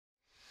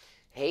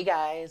Hey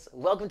guys,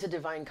 welcome to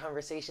Divine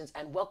Conversations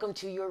and welcome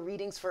to your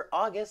readings for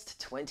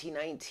August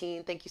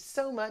 2019. Thank you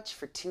so much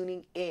for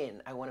tuning in.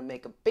 I want to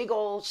make a big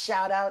old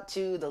shout out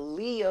to the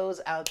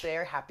Leos out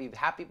there. Happy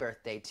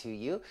birthday to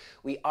you.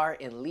 We are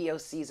in Leo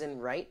season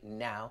right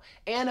now.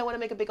 And I want to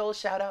make a big old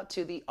shout out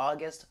to the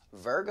August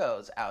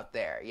Virgos out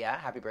there. Yeah,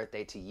 happy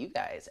birthday to you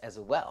guys as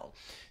well.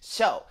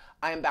 So,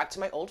 I am back to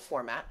my old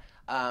format.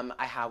 I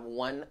have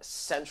one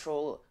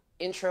central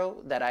intro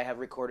that I have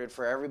recorded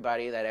for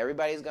everybody that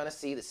everybody's going to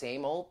see the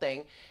same old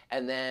thing,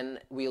 and then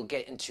we'll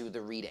get into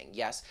the reading.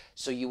 Yes,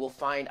 so you will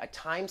find a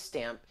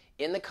timestamp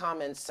in the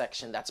comments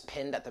section that's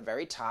pinned at the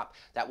very top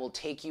that will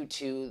take you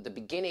to the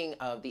beginning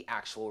of the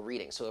actual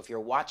reading. So if you're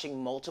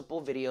watching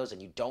multiple videos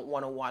and you don't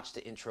want to watch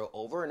the intro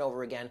over and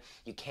over again,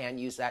 you can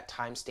use that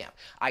timestamp.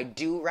 I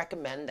do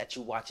recommend that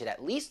you watch it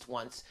at least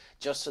once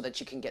just so that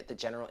you can get the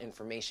general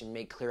information,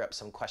 may clear up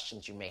some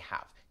questions you may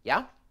have.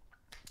 Yeah?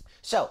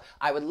 So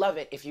I would love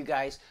it if you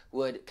guys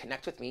would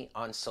connect with me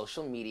on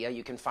social media.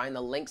 You can find the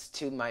links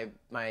to my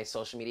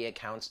social media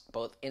accounts,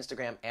 both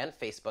Instagram and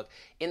Facebook,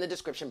 in the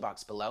description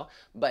box below.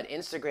 But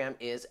Instagram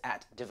is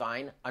at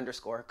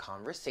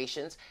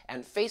divine_conversations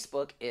and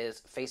Facebook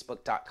is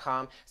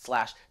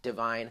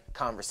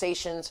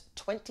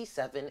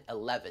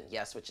facebook.com/divineconversations2711.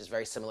 Yes, which is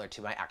very similar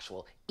to my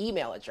actual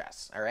email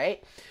address. All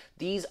right.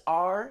 These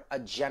are a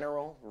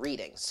general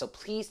reading, so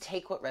please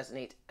take what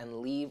resonates and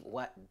leave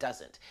what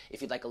doesn't.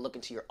 If you'd like a look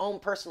into your own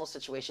personal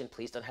situation,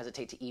 please don't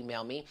hesitate to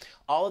email me.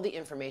 All of the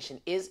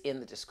information is in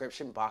the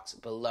description box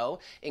below,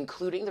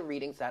 including the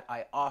readings that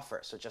I offer.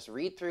 So just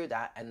read through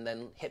that and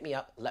then hit me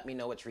up. Let me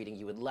know which reading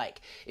you would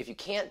like. If you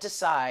can't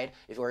decide,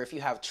 or if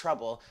you have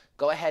trouble,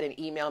 go ahead and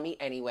email me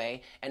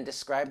anyway and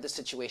describe the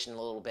situation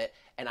a little bit,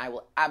 and I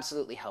will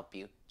absolutely help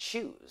you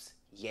choose.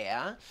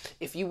 Yeah.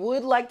 If you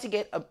would like to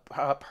get a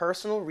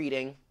personal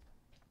reading,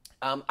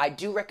 I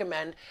do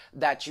recommend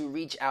that you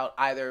reach out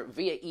either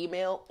via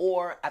email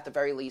or at the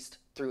very least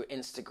through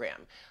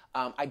Instagram.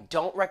 I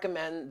don't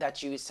recommend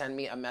that you send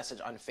me a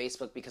message on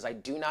Facebook because I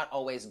do not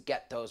always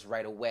get those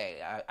right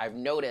away. I've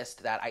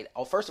noticed that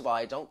first of all,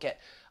 I don't get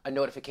a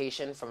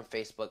notification from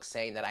Facebook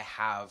saying that I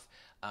have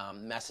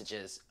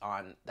messages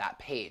on that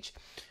page.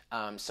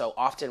 So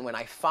often when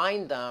I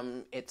find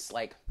them, it's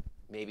like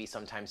maybe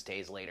sometimes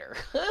days later.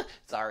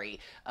 Sorry.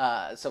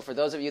 So for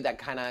those of you that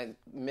kind of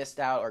missed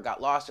out or got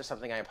lost or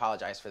something, I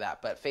apologize for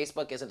that. But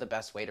Facebook isn't the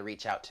best way to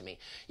reach out to me.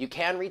 You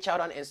can reach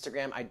out on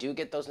Instagram. I do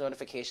get those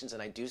notifications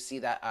and I do see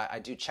that. I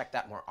do check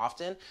that more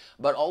often.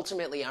 But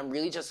ultimately, I'm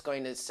really just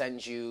going to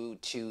send you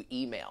to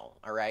email.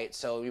 All right.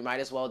 So you might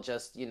as well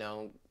just,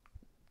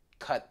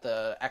 cut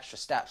the extra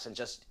steps and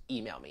just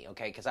email me,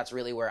 okay? Because that's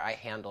really where I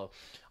handle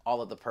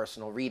all of the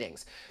personal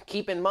readings.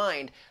 Keep in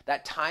mind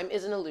that time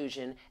is an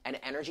illusion and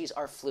energies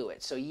are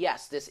fluid. So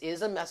yes, this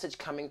is a message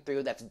coming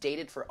through that's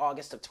dated for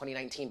August of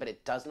 2019, but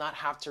it does not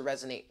have to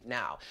resonate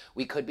now.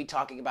 We could be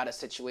talking about a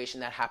situation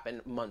that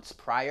happened months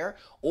prior,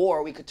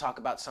 or we could talk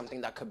about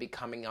something that could be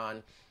coming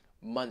on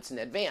months in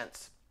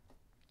advance.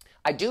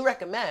 I do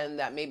recommend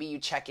that maybe you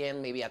check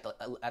in maybe at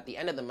the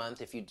end of the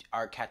month if you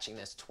are catching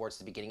this towards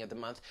the beginning of the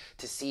month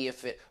to see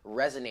if it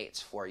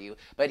resonates for you.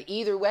 But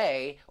either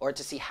way, or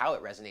to see how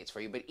it resonates for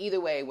you. But either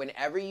way,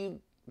 whenever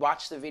you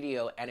watch the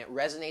video and it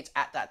resonates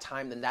at that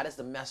time, then that is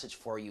the message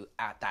for you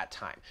at that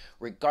time,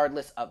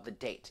 regardless of the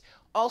date.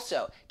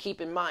 Also,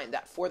 keep in mind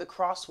that for the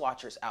cross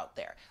watchers out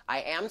there,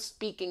 I am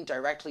speaking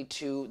directly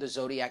to the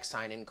zodiac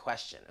sign in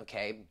question,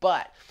 okay?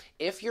 But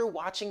if you're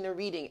watching the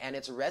reading and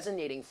it's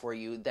resonating for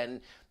you,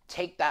 then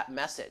take that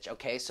message,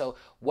 okay? So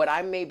what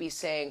I may be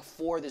saying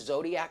for the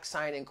zodiac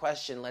sign in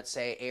question, let's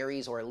say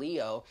Aries or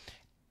Leo,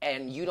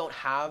 and you don't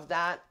have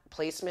that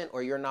placement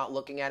or you're not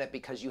looking at it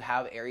because you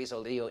have Aries or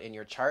Leo in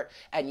your chart,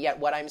 and yet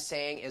what I'm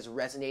saying is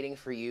resonating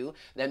for you,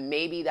 then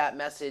maybe that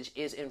message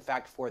is in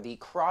fact for the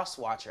cross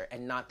watcher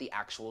and not the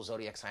actual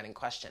zodiac sign in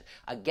question.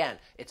 Again,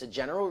 it's a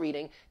general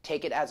reading.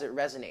 Take it as it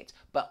resonates.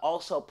 But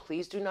also,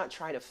 please do not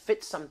try to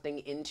fit something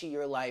into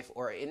your life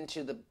or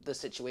into the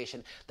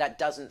situation that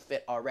doesn't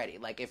fit already.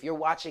 Like if you're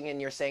watching and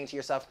you're saying to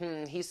yourself,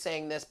 he's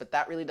saying this, but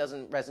that really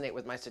doesn't resonate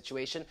with my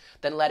situation,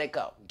 then let it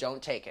go.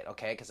 Don't take it,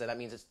 okay? Because that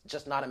means it's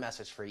just not a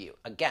message for you.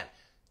 Again,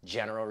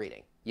 general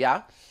reading.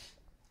 Yeah?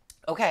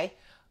 Okay.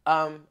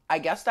 I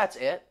guess that's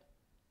it.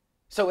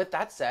 So with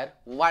that said,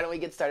 why don't we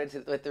get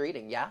started with the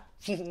reading, yeah?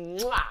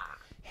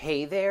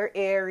 Hey there,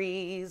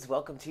 Aries.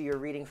 Welcome to your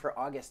reading for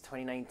August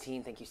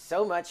 2019. Thank you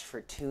so much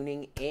for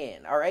tuning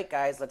in. All right,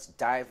 guys, let's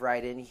dive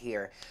right in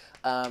here.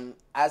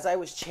 As I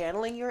was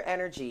channeling your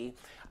energy,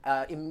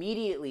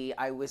 immediately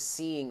I was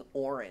seeing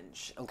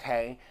orange,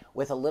 okay,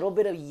 with a little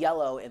bit of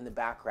yellow in the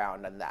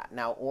background on that.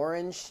 Now,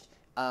 orange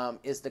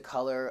is the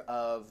color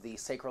of the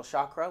sacral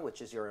chakra,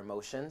 which is your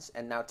emotions.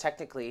 And now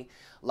technically,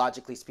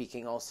 logically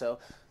speaking also,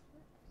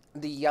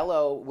 the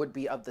yellow would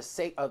be of the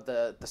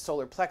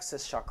solar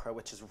plexus chakra,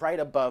 which is right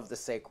above the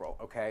sacral,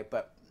 okay?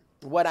 But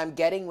what I'm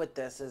getting with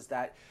this is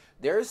that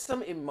there's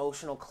some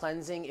emotional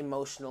cleansing,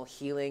 emotional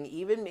healing,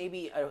 even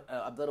maybe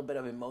a little bit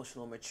of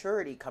emotional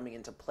maturity coming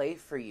into play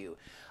for you,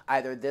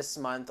 either this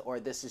month or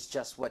this is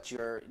just what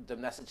the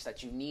message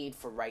that you need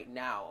for right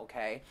now,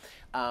 okay?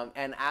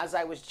 And as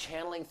I was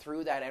channeling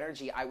through that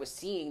energy, I was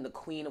seeing the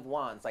Queen of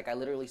Wands. Like I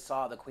literally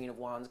saw the Queen of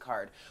Wands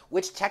card,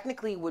 which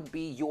technically would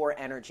be your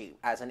energy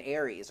as an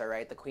Aries, all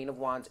right? The Queen of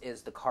Wands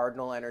is the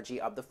cardinal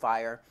energy of the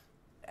fire,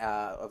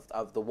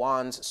 of the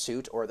Wands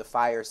suit or the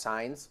fire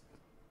signs.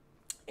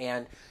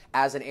 And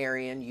as an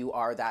Arian, you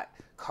are that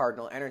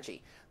cardinal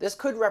energy. This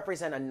could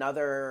represent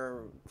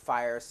another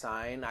fire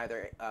sign,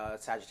 either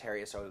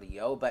Sagittarius or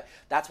Leo, but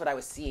that's what I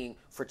was seeing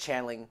for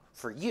channeling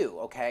for you,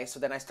 okay? So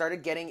then I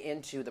started getting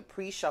into the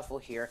pre-shuffle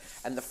here,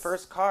 and the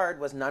first card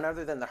was none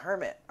other than the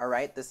Hermit, all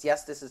right? This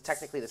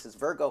is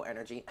Virgo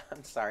energy.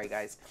 I'm sorry,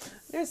 guys.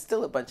 There's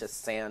still a bunch of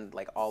sand,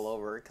 like, all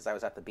over, because I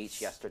was at the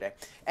beach yesterday.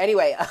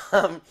 Anyway,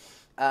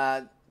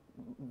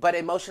 but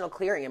emotional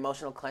clearing,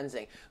 emotional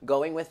cleansing,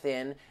 going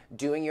within,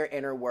 doing your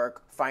inner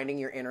work, finding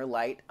your inner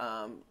light,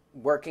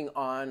 working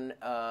on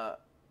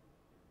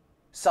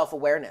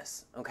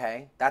self-awareness.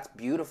 Okay, that's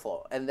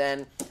beautiful. And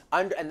then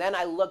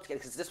I looked,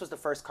 because this was the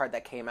first card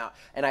that came out,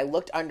 and I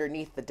looked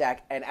underneath the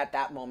deck, and at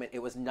that moment it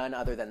was none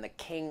other than the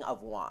King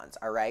of Wands.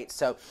 All right,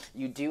 so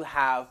you do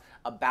have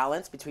a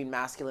balance between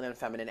masculine and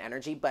feminine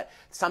energy, but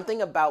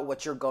something about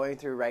what you're going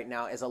through right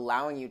now is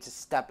allowing you to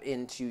step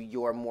into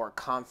your more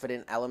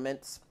confident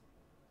elements.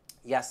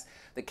 Yes,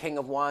 the King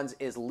of Wands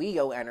is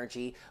Leo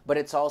energy, but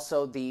it's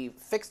also the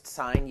fixed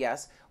sign,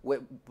 yes,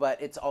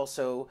 but it's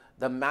also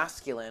the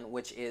masculine,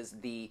 which is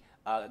the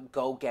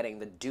go-getting,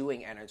 the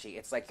doing energy.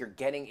 It's like you're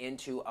getting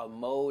into a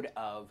mode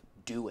of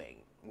doing,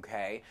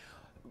 okay?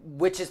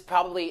 Which is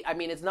probably, I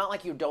mean, it's not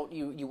like you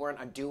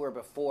weren't a doer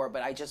before,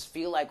 but I just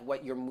feel like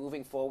what you're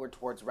moving forward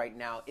towards right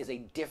now is a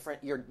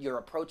different, you're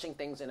approaching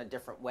things in a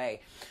different way.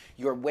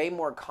 You're way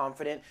more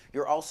confident.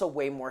 You're also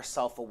way more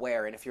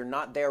self-aware. And if you're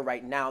not there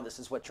right now, this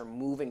is what you're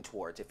moving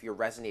towards if you're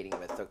resonating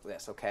with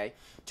this, okay?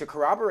 To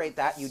corroborate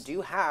that, you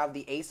do have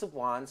the Ace of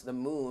Wands, the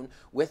Moon,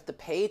 with the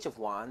Page of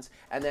Wands,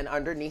 and then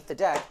underneath the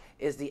deck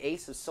is the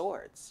Ace of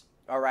Swords.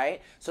 All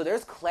right, so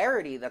there's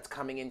clarity that's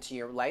coming into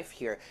your life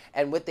here.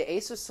 And with the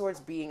Ace of Swords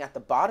being at the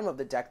bottom of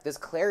the deck, this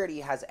clarity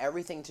has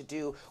everything to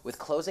do with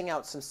closing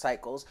out some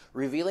cycles,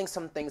 revealing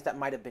some things that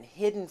might have been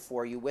hidden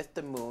for you with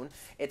the Moon.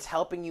 It's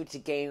helping you to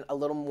gain a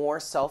little more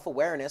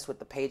self-awareness with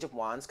the Page of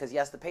Wands, because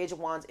yes, the Page of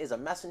Wands is a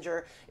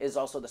messenger, is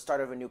also the start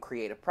of a new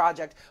creative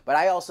project, but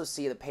I also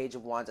see the Page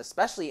of Wands,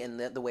 especially in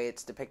the way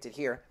it's depicted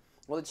here.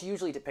 Well, it's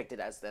usually depicted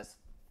as this.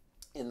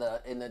 In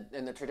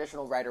the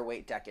traditional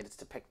Rider-Waite deck, it's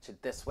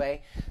depicted this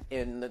way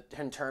in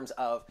terms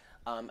of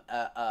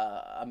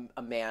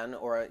a man,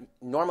 or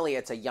normally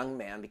it's a young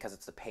man because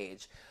it's the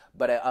page,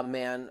 but a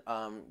man,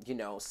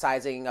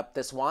 sizing up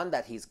this wand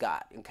that he's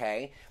got,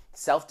 okay?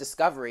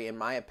 Self-discovery, in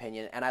my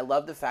opinion. And I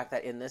love the fact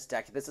that in this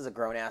deck, this is a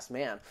grown-ass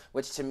man,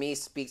 which to me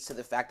speaks to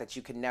the fact that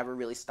you can never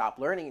really stop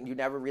learning. You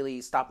never really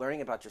stop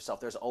learning about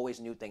yourself. There's always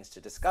new things to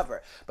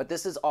discover. But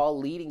this is all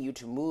leading you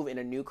to move in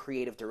a new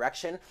creative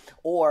direction.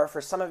 Or for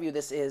some of you,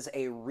 this is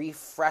a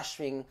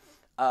refreshing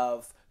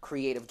of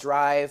creative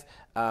drive,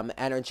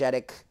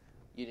 energetic,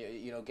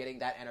 getting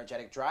that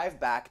energetic drive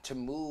back to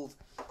move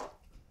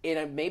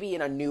maybe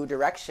in a new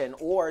direction,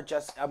 or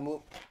just a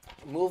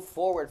move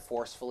forward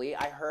forcefully,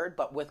 I heard,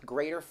 but with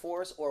greater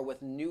force or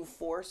with new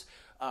force,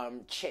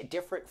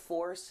 different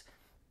force,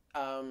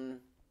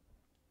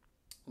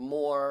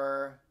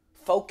 more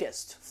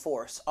focused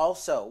force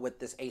also with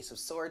this Ace of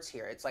Swords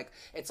here. It's like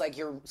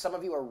some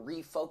of you are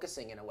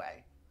refocusing in a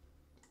way.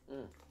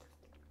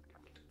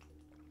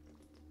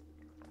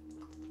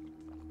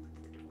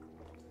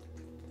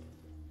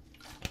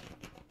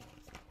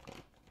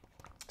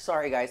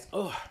 Sorry, guys.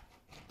 Oh,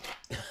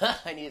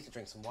 I needed to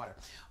drink some water.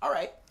 All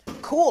right,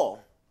 cool.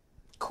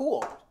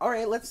 All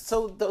right,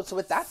 so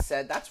with that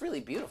said, that's really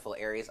beautiful,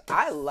 Aries.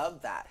 I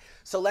love that.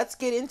 So let's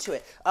get into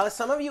it.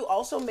 Some of you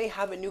also may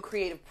have a new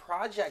creative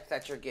project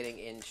that you're getting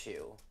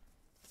into.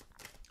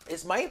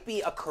 This might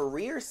be a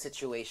career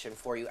situation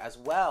for you as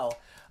well.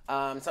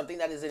 Something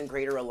that is in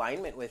greater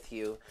alignment with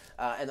you.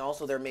 And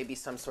also there may be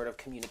some sort of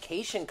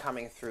communication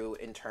coming through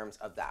in terms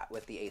of that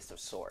with the Ace of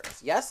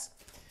Swords. Yes?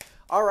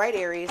 All right,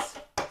 Aries.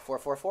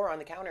 444 on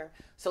the counter.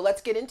 So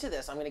let's get into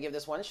this. I'm going to give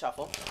this one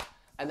shuffle,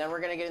 and then we're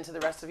going to get into the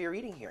rest of your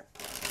reading here.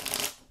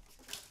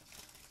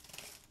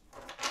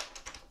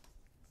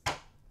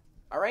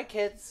 All right,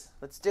 kids.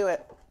 Let's do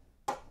it.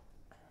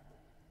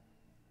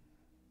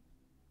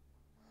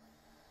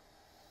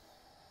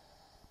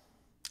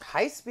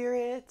 Hi,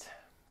 Spirit.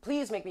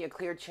 Please make me a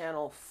clear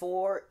channel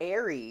for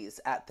Aries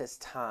at this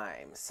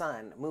time.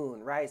 Sun,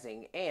 Moon,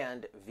 Rising,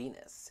 and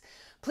Venus.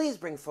 Please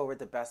bring forward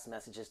the best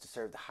messages to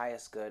serve the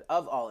highest good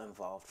of all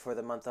involved for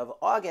the month of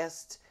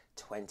August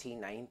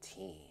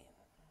 2019.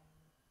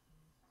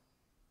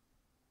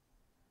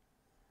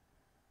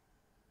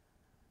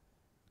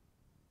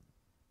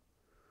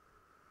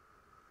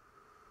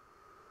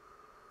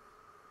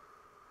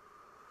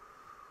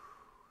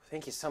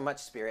 Thank you so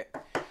much, Spirit.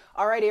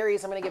 All right,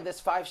 Aries, I'm going to give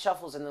this 5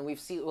 shuffles, and then we'll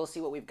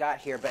see what we've got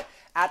here. But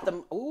at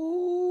the...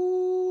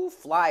 Ooh,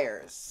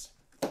 flyers.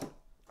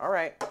 All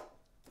right.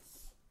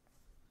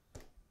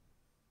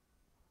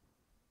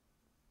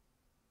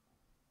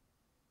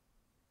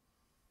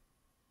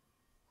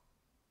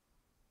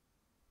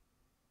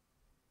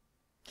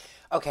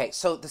 Okay,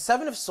 so the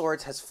 7 of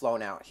Swords has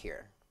flown out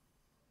here.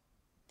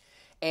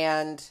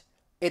 And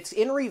it's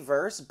in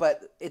reverse,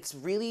 but it's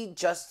really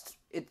just...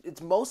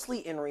 It's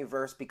mostly in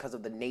reverse because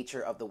of the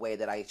nature of the way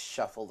that I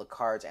shuffle the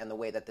cards and the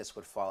way that this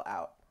would fall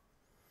out.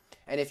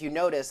 And if you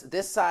notice,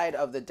 this side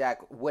of the deck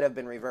would have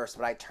been reversed,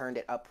 but I turned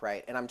it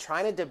upright. And I'm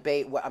trying to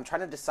debate, I'm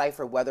trying to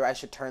decipher whether I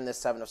should turn this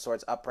 7 of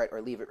Swords upright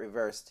or leave it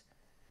reversed.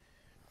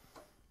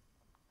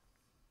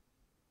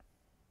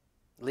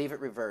 Leave it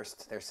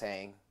reversed, they're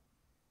saying.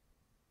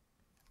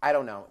 I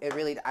don't know. It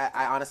really,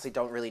 I honestly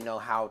don't really know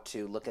how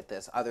to look at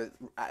this.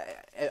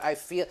 I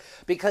feel,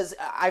 because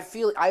I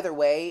feel either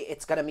way,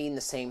 it's going to mean the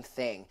same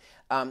thing.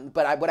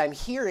 But what I'm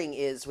hearing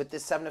is, with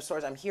this 7 of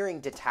Swords, I'm hearing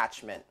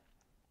detachment.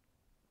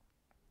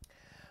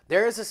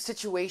 There is a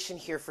situation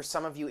here for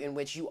some of you in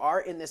which you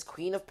are in this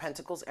Queen of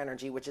Pentacles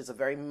energy, which is a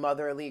very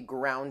motherly,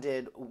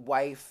 grounded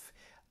wife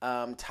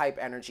type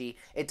energy.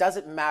 It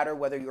doesn't matter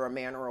whether you're a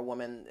man or a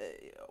woman,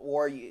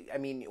 or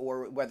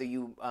whether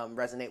you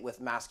resonate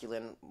with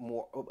masculine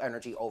more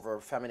energy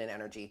over feminine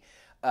energy.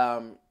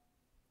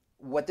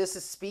 What this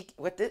is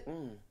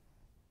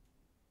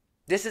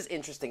this is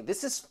interesting.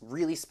 This is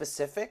really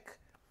specific,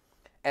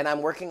 and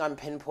I'm working on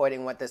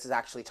pinpointing what this is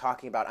actually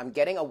talking about. I'm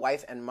getting a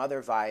wife and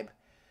mother vibe.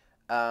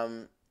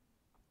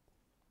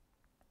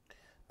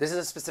 This is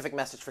a specific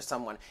message for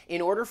someone. In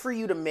order for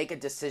you to make a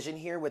decision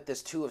here with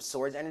this 2 of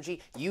Swords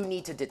energy, you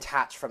need to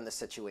detach from the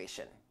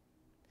situation.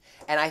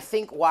 And I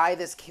think why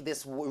this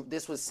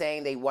was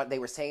saying they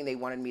were saying they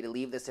wanted me to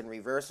leave this in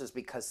reverse was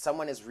because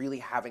someone is really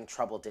having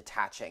trouble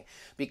detaching.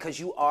 Because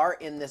you are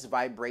in this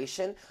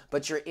vibration,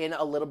 but you're in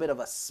a little bit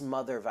of a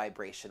smother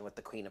vibration with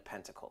the Queen of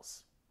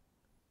Pentacles.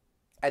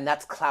 And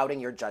that's clouding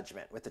your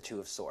judgment with the 2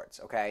 of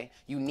Swords, okay?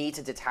 You need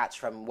to detach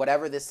from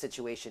whatever this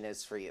situation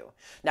is for you.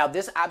 Now,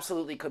 this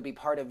absolutely could be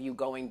part of you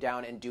going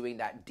down and doing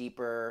that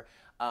deeper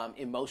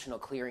emotional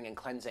clearing and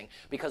cleansing.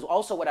 Because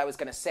also what I was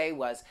going to say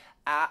was,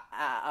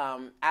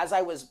 as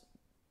I was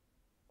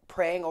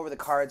praying over the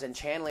cards and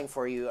channeling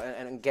for you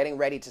and getting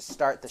ready to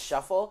start the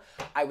shuffle,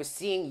 I was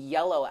seeing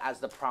yellow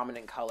as the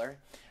prominent color.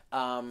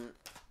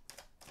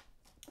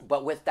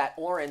 But with that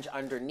orange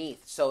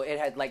underneath. So it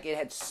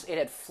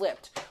had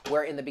flipped,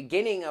 where in the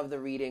beginning of the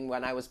reading,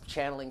 when I was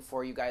channeling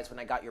for you guys, when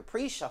I got your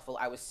pre-shuffle,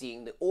 I was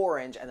seeing the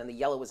orange and then the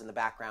yellow was in the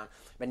background.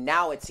 But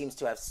now it seems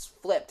to have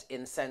flipped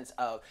in sense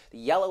of the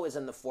yellow is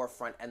in the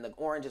forefront and the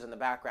orange is in the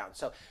background.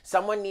 So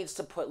someone needs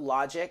to put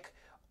logic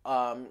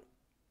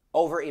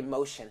over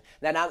emotion.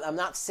 Now, I'm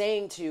not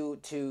saying to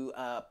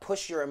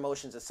push your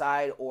emotions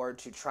aside or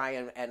to try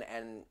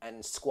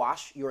and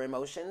squash your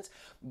emotions,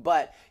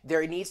 but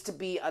there needs to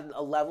be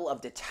a level of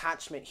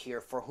detachment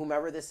here for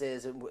whomever this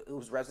is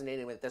who's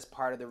resonating with this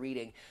part of the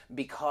reading,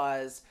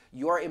 because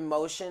your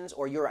emotions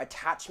or your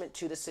attachment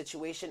to the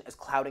situation is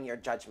clouding your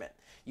judgment.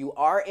 You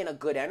are in a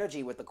good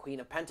energy with the Queen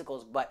of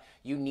Pentacles, but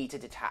you need to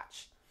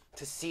detach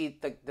to see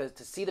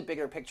the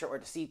bigger picture or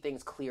to see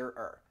things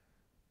clearer.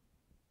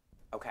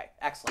 Okay,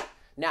 excellent.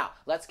 Now,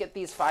 let's get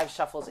these 5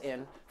 shuffles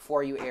in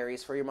for you,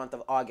 Aries, for your month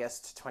of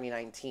August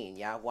 2019.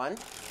 Yeah, 1.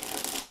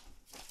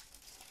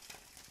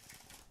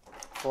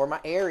 For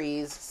my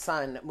Aries,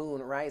 Sun, Moon,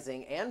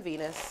 Rising, and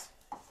Venus.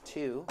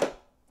 2.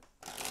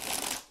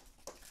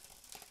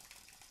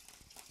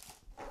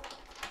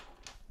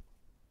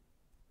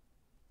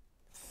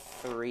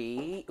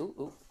 3.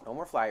 Ooh, no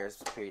more flyers,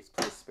 please,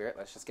 Spirit.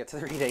 Let's just get to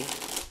the reading.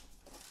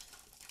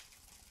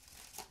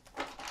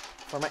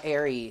 For my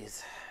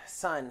Aries,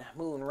 Sun,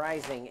 Moon,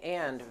 Rising,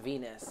 and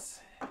Venus.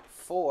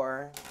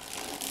 4.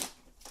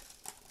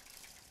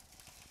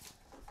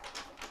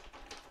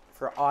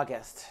 For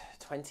August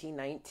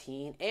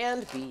 2019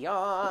 and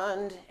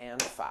beyond.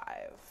 And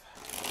 5.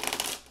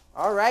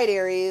 All right,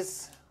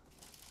 Aries.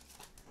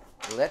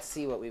 Let's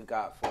see what we've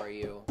got for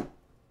you.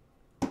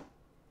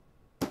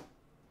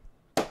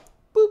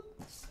 Boop.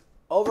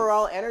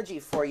 Overall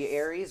energy for you,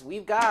 Aries.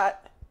 We've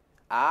got,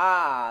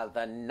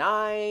 the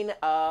 9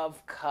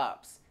 of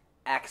Cups.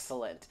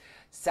 Excellent.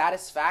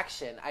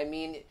 Satisfaction. I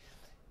mean,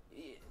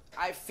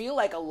 I feel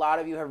like a lot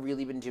of you have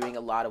really been doing a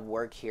lot of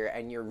work here,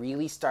 and you're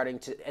really starting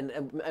to,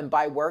 and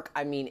by work,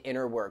 I mean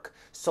inner work,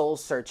 soul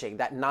searching,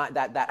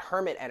 that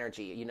hermit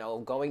energy, you know,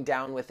 going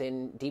down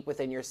deep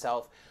within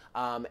yourself,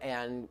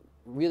 and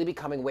really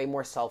becoming way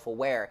more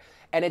self-aware.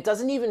 And it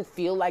doesn't even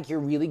feel like you're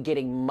really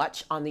getting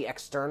much on the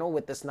external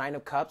with this 9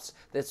 of Cups,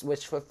 this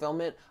wish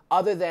fulfillment,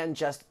 other than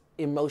just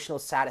emotional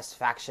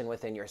satisfaction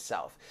within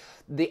yourself.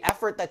 The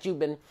effort that you've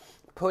been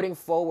putting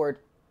forward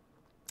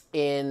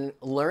in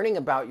learning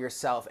about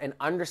yourself and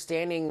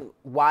understanding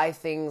why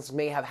things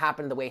may have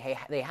happened the way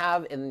they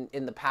have in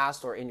the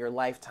past or in your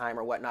lifetime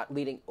or whatnot,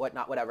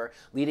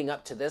 leading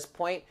up to this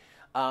point,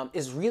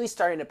 is really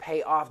starting to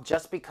pay off,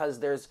 just because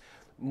there's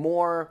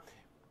more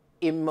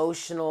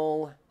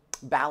emotional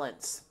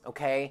balance,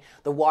 okay?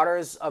 The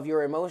waters of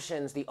your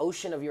emotions, the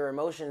ocean of your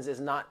emotions is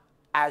not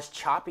as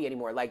choppy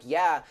anymore. Like,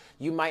 yeah,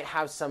 you might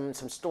have some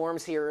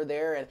storms here or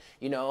there, and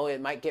you know, it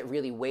might get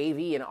really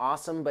wavy and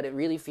awesome, but it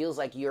really feels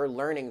like you're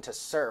learning to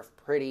surf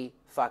pretty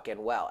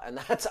fucking well, and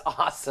that's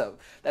awesome.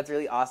 That's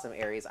really awesome,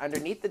 Aries.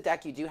 Underneath the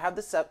deck, you do have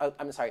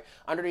the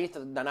underneath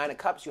the Nine of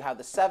Cups, you have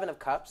the Seven of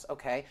Cups,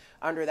 okay?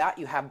 Under that,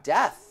 you have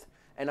Death,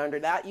 and under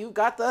that, you've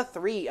got the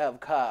Three of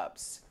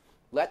Cups.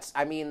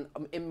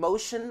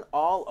 Emotion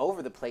all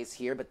over the place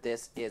here, but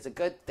this is a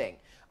good thing,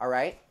 all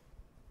right?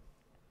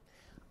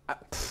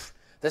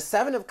 The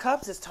Seven of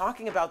Cups is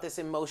talking about this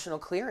emotional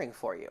clearing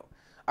for you.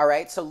 All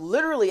right, so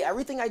literally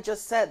everything I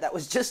just said that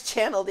was just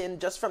channeled in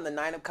just from the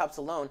Nine of Cups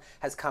alone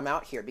has come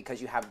out here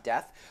because you have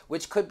Death,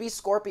 which could be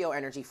Scorpio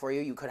energy for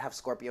you. You could have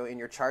Scorpio in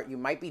your chart. You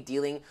might be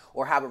dealing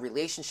or have a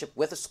relationship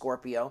with a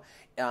Scorpio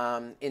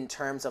in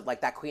terms of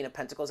like that Queen of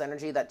Pentacles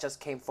energy that just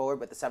came forward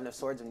with the Seven of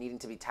Swords and needing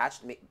to be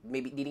detached,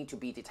 maybe needing to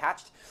be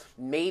detached.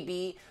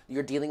 Maybe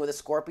you're dealing with a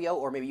Scorpio,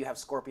 or maybe you have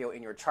Scorpio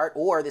in your chart,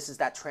 or this is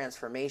that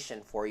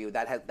transformation for you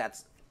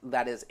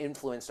that is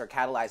influenced or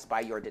catalyzed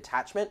by your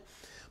detachment.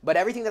 But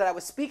everything that I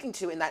was speaking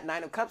to in that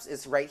Nine of Cups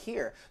is right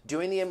here.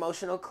 Doing the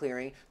emotional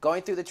clearing,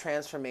 going through the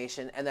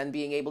transformation, and then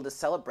being able to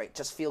celebrate,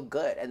 just feel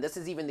good. And this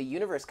is even the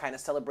universe kind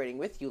of celebrating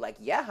with you, like,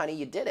 yeah, honey,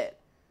 you did it.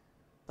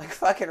 Like,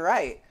 fucking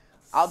right.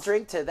 I'll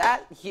drink to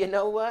that. You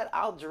know what?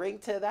 I'll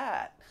drink to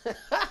that.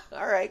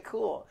 All right,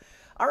 cool.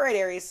 All right,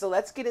 Aries, so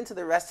let's get into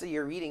the rest of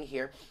your reading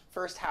here.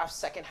 First half,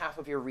 second half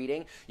of your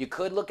reading. You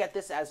could look at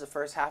this as the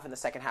first half and the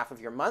second half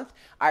of your month.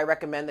 I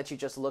recommend that you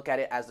just look at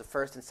it as the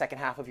first and second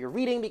half of your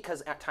reading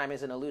because time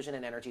is an illusion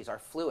and energies are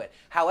fluid.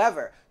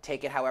 However,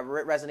 take it however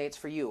it resonates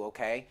for you,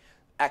 okay?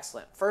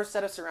 Excellent. First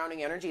set of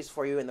surrounding energies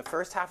for you. In the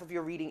first half of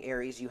your reading,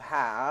 Aries, you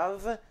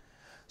have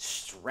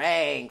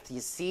Strength.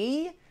 You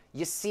see?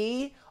 You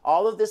see,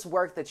 all of this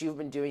work that you've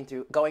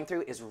been going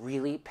through is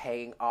really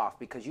paying off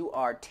because you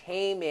are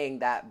taming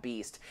that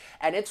beast.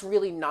 And it's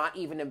really not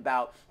even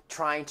about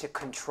trying to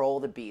control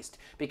the beast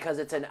because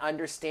it's an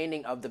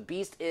understanding of the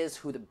beast is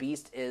who the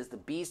beast is. The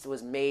beast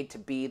was made to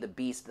be the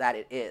beast that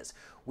it is.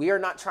 We are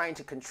not trying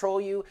to control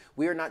you.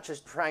 We are not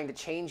just trying to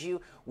change you.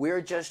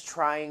 We're just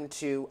trying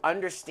to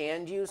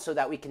understand you so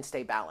that we can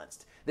stay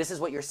balanced. This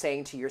is what you're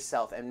saying to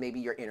yourself and maybe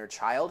your inner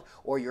child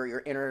or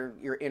your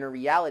inner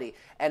reality.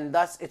 And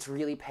thus, it's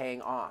really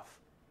paying off.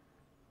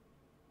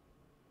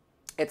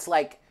 It's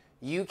like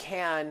you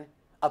can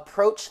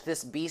approach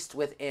this beast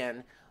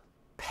within,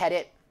 pet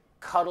it,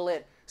 cuddle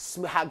it,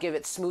 give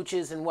it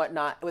smooches and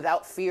whatnot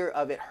without fear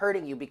of it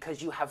hurting you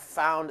because you have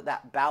found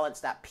that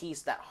balance, that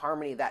peace, that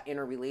harmony, that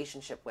inner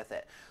relationship with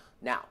it.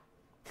 Now,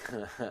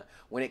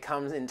 when it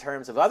comes in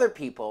terms of other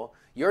people,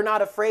 you're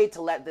not afraid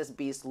to let this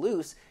beast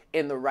loose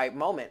in the right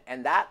moment.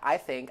 And that, I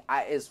think,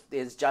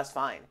 is just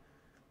fine.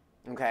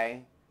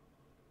 Okay?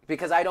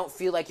 Because I don't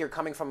feel like you're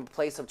coming from a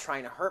place of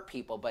trying to hurt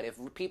people. But if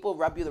people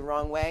rub you the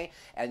wrong way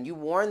and you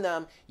warn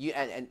them,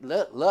 and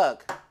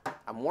look,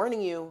 I'm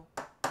warning you,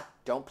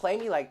 don't play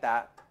me like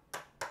that.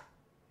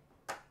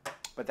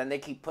 But then they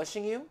keep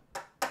pushing you.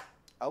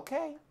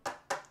 Okay.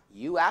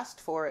 You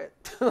asked for it.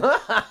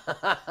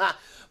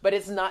 But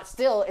it's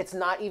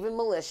not even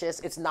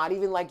malicious. It's not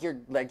even like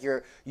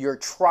you're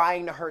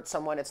trying to hurt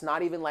someone. It's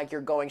not even like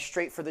you're going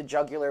straight for the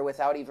jugular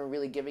without even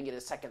really giving it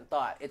a second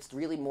thought. It's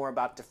really more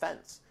about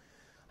defense.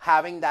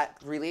 Having that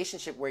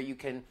relationship where you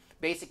can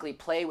basically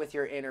play with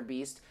your inner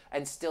beast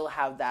and still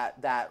have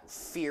that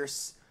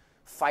fierce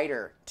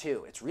fighter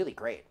too. It's really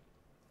great.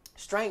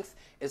 Strength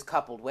is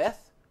coupled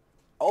with,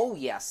 oh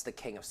yes, the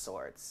King of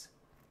Swords.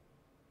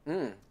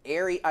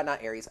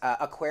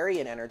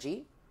 Aquarian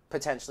energy,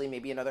 potentially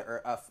maybe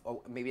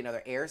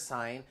another air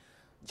sign,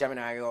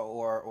 Gemini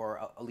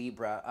or a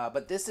Libra.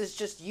 But this is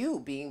just you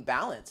being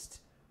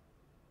balanced.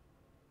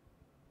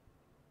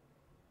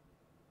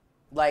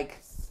 Like,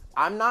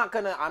 I'm not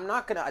gonna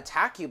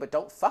attack you, but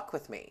don't fuck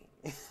with me.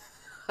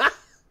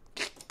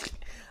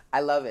 I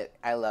love it,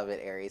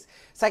 Aries.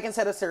 Second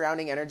set of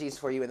surrounding energies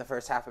for you in the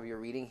first half of your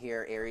reading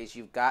here, Aries.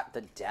 You've got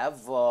the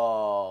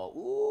Devil.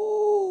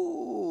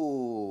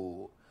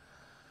 Ooh.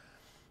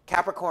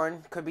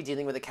 Capricorn, could be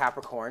dealing with a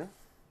Capricorn.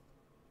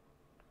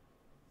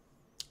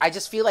 I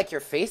just feel like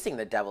you're facing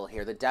the devil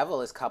here. The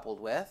devil is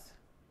coupled with,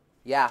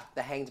 yeah,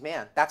 the Hanged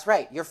Man. That's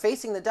right. You're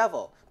facing the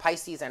devil.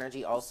 Pisces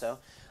energy also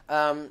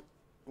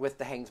with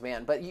the Hanged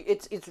Man. But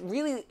it's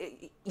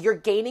really, you're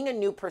gaining a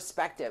new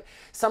perspective.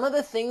 Some of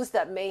the things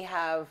that may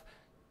have,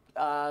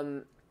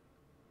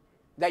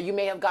 that you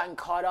may have gotten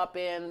caught up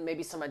in,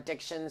 maybe some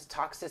addictions,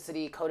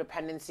 toxicity,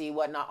 codependency,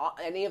 whatnot,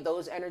 any of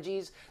those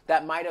energies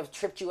that might have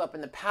tripped you up in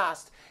the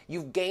past,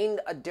 you've gained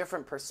a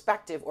different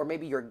perspective, or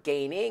maybe you're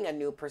gaining a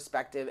new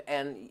perspective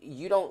and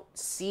you don't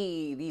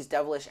see these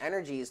devilish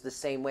energies the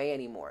same way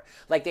anymore.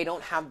 Like they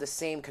don't have the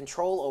same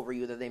control over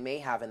you that they may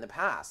have in the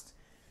past.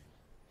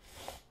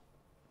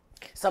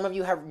 Some of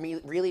you have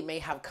really may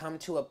have come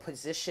to a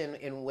position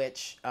in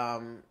which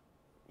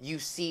you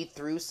see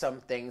through some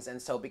things,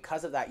 and so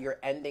because of that, you're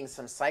ending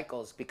some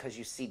cycles because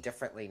you see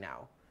differently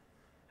now.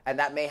 And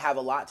that may have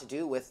a lot to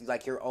do with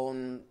like your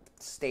own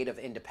state of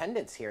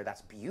independence here.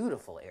 That's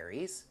beautiful,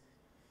 Aries.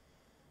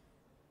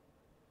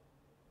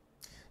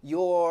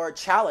 Your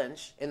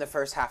challenge in the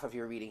first half of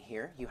your reading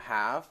here, you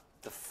have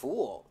the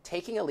Fool,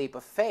 taking a leap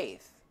of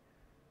faith.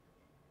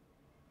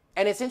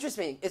 And it's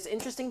interesting. It's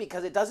interesting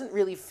because it doesn't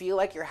really feel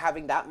like you're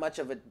having that much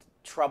of a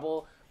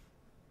trouble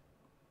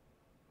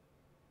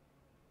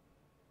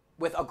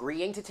with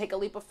agreeing to take a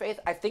leap of faith.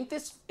 I think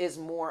this is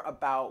more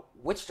about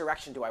which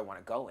direction do I want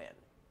to go in.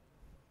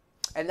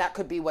 And that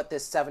could be what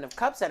this Seven of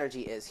Cups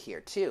energy is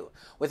here too.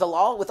 With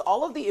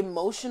all of the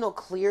emotional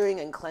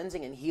clearing and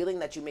cleansing and healing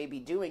that you may be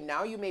doing,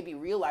 now you may be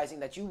realizing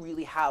that you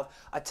really have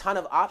a ton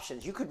of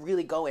options. You could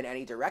really go in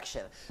any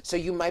direction. So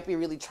you might be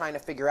really trying to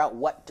figure out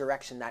what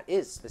direction that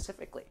is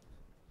specifically.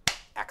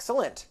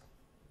 Excellent.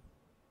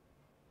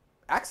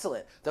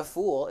 Excellent. The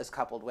Fool is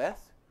coupled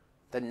with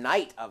the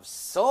Knight of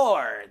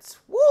Swords.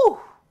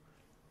 Woo!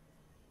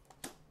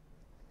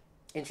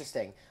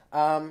 Interesting.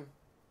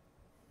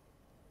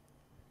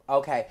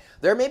 Okay,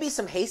 there may be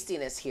some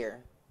hastiness here,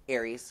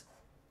 Aries.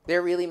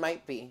 There really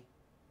might be.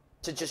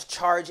 To just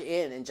charge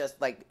in and just,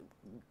 like,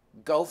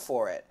 go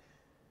for it.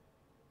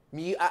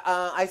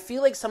 I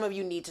feel like some of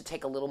you need to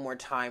take a little more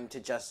time to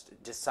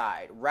just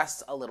decide.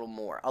 Rest a little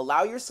more.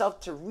 Allow yourself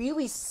to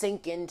really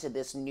sink into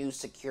this new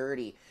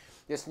security,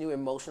 this new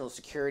emotional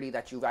security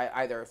that you've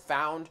either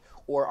found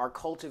or are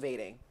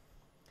cultivating.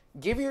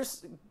 Give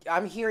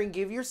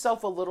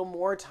yourself a little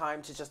more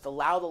time to just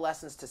allow the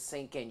lessons to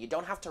sink in. You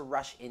don't have to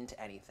rush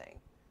into anything,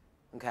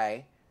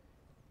 okay?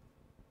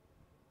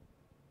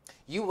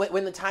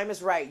 When the time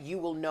is right, you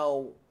will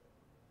know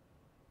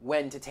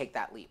when to take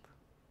that leap,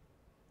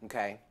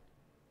 okay?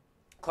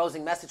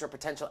 Closing message or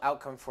potential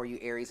outcome for you,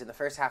 Aries. In the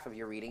first half of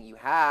your reading, you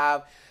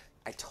have,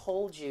 I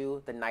told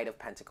you, the Knight of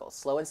Pentacles.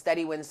 Slow and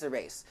steady wins the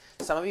race.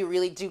 Some of you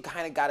really do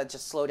kind of got to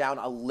just slow down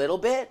a little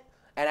bit.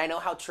 And I know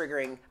how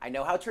triggering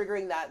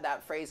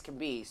that phrase can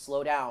be,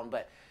 slow down,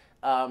 but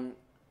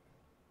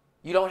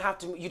you don't have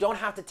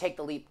to take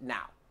the leap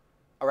now.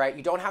 All right?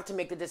 You don't have to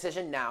make the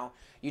decision now.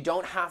 You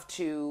don't have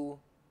to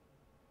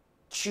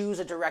choose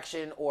a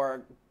direction,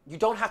 or you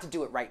don't have to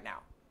do it right now.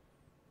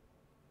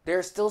 There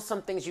are still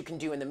some things you can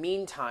do in the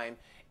meantime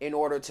in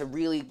order to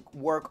really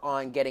work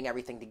on getting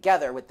everything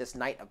together with this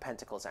Knight of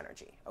Pentacles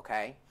energy,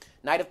 okay?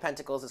 Knight of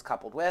Pentacles is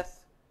coupled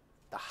with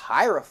the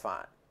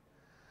Hierophant.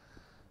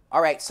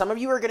 All right, some of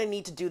you are going to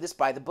need to do this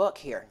by the book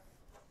here.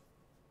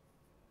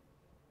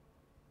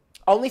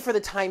 Only for the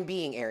time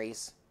being,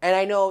 Aries. And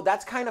I know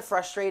that's kind of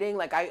frustrating.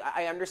 Like,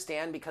 I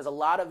understand, because a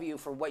lot of you,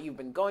 for what you've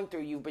been going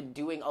through, you've been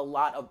doing a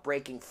lot of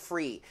breaking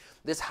free.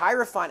 This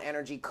Hierophant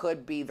energy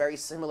could be very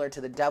similar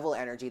to the Devil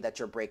energy that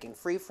you're breaking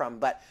free from.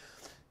 But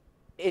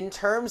in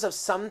terms of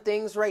some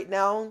things right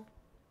now,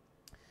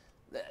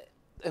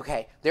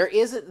 okay, there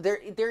is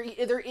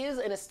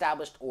an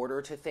established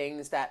order to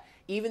things that,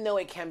 even though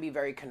it can be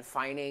very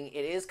confining,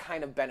 it is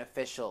kind of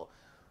beneficial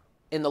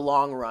in the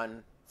long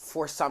run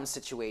for some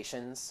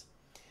situations.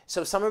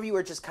 So some of you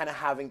are just kind of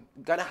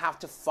gonna have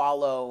to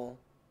follow.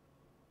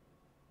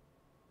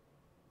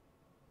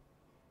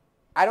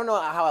 I don't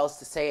know how else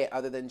to say it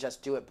other than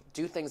just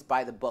do things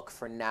by the book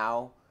for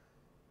now.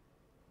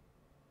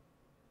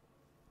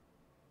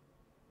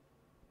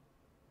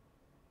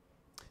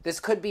 This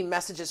could be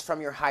messages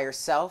from your higher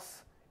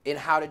self in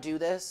how to do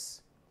this.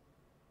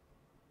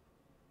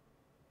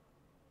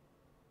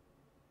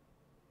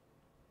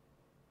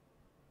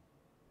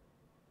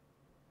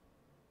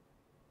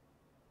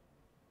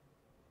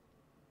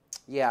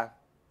 Yeah.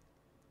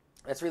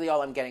 That's really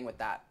all I'm getting with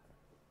that.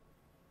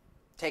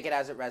 Take it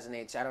as it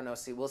resonates. I don't know.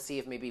 We'll see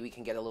if maybe we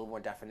can get a little more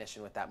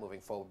definition with that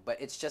moving forward.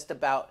 But it's just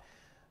about,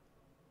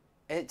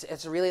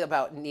 it's really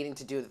about needing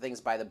to do the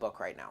things by the book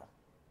right now.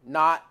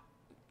 Not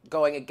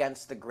going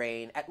against the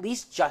grain, at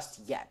least just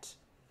yet.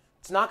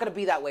 It's not going to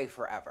be that way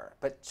forever,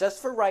 but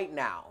just for right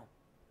now.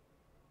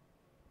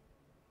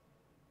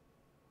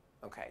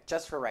 Okay,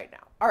 just for right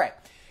now. All right,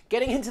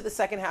 getting into the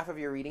second half of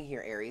your reading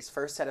here, Aries.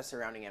 First set of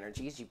surrounding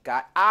energies. You've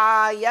got,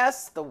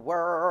 yes, the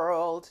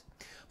World.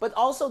 But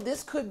also,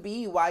 this could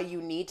be why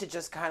you need to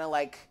just kind of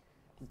like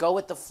go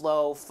with the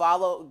flow,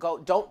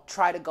 don't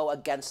try to go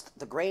against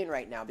the grain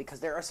right now, because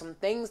there are some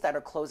things that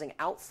are closing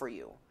out for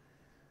you.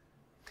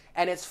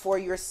 And it's for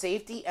your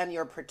safety and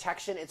your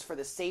protection. It's for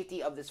the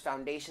safety of this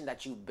foundation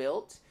that you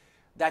built,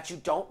 that you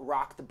don't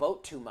rock the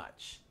boat too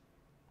much.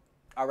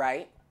 All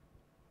right?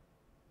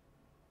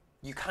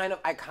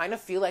 I kind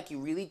of feel like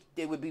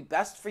it would be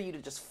best for you to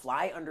just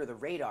fly under the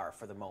radar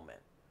for the moment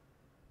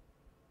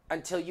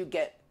until you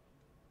get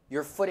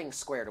your footing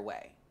squared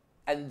away.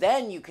 And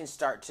then you can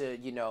start to,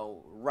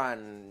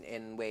 run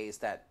in ways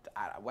that,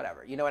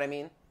 whatever. You know what I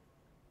mean?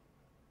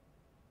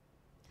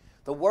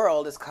 The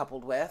World is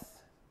coupled with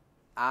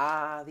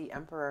the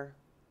Emperor.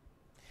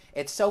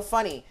 It's so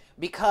funny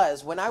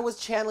because when I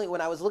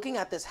was looking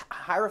at this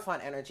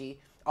Hierophant energy,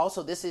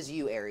 also this is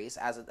you, Aries,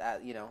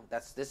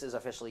 this is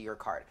officially your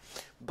card.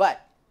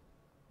 But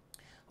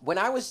when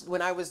I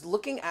was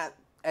looking at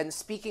and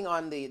speaking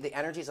on the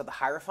energies of the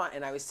Hierophant,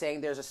 and I was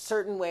saying there's a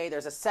certain way,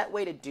 there's a set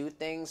way to do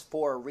things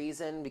for a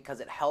reason,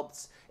 because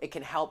it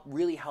can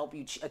really help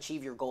you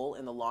achieve your goal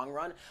in the long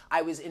run.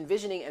 I was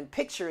envisioning and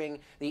picturing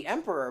the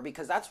Emperor,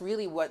 because that's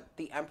really what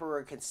the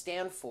Emperor can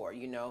stand for,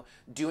 you know,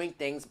 doing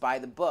things by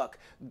the book,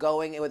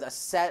 going with a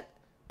set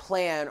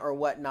plan or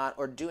whatnot,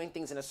 or doing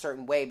things in a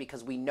certain way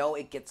because we know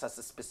it gets us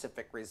a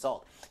specific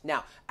result.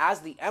 Now, as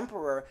the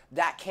Emperor,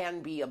 that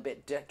can be a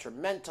bit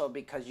detrimental,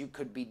 because you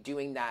could be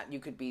doing that, you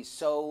could be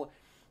so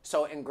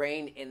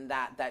ingrained in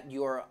that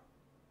you're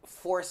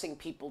forcing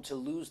people to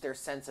lose their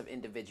sense of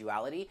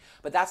individuality.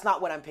 But that's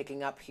not what I'm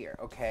picking up here,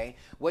 okay?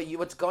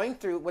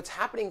 What's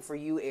happening for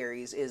you,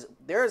 Aries, is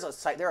there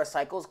are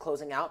cycles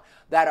closing out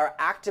that are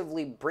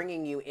actively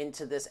bringing you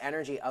into this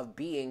energy of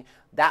being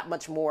that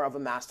much more of a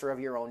master of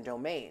your own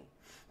domain.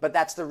 But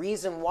that's the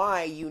reason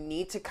why you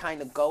need to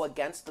kind of go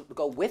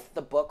with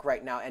the book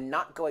right now and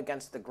not go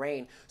against the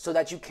grain, so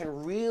that you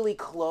can really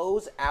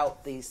close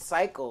out these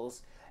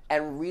cycles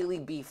and really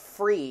be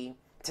free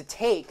to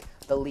take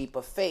the leap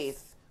of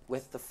faith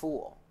with the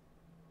Fool.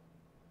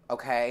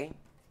 Okay?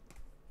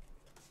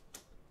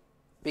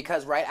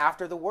 Because right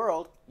after the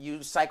World,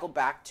 you cycle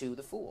back to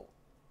the Fool.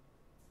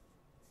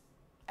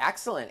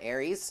 Excellent,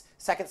 Aries.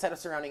 Second set of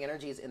surrounding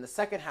energies in the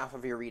second half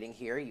of your reading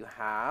here, you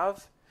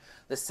have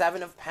the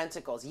Seven of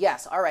Pentacles.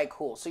 Yes, all right,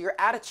 cool. So you're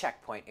at a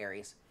checkpoint,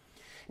 Aries.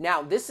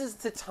 Now, this is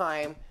the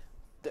time,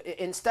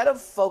 instead of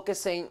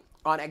focusing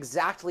on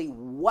exactly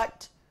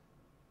what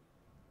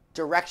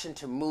direction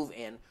to move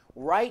in,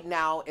 right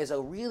now is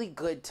a really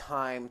good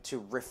time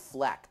to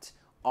reflect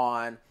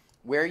on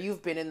where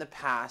you've been in the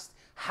past,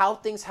 how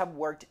things have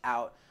worked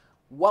out,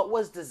 what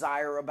was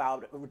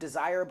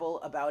desirable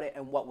about it,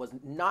 and what was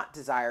not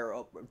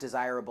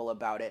desirable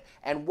about it,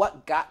 and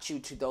what got you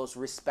to those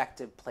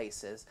respective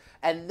places.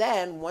 And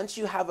then once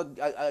you have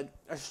a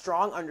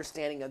strong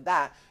understanding of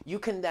that, you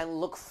can then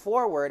look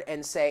forward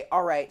and say,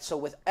 all right, so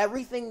with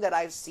everything that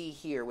I see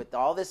here, with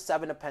all this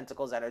Seven of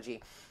Pentacles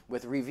energy,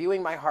 with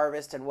reviewing my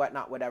harvest and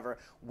whatnot, whatever,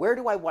 where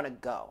do I want to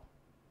go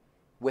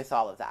with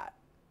all of that?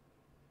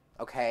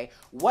 Okay?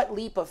 What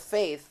leap of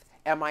faith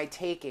am I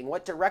taking?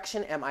 What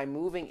direction am I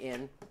moving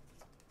in?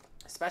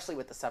 Especially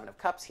with the Seven of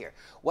Cups here.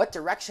 What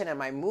direction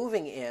am I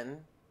moving in?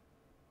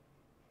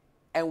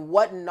 And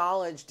what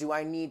knowledge do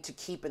I need to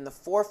keep in the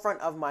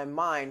forefront of my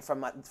mind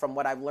from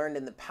what I've learned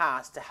in the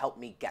past to help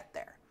me get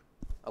there?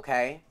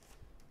 Okay?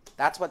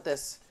 That's what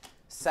this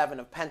Seven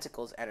of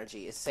Pentacles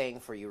energy is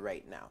saying for you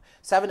right now.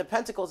 Seven of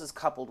Pentacles is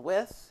coupled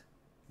with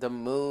the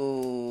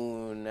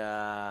Moon.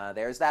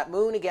 There's that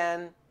Moon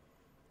again.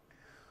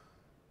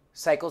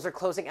 Cycles are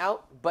closing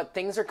out, but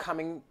things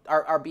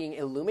are being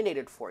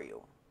illuminated for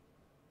you.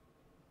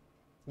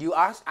 You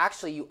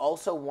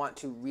also want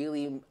to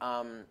really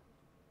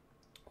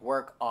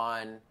work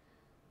on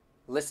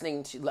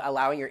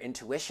allowing your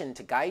intuition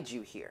to guide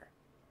you here.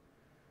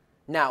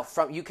 Now,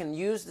 you can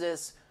use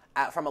this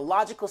from a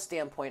logical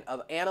standpoint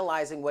of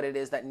analyzing what it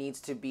is that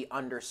needs to be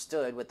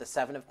understood with the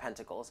Seven of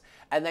Pentacles,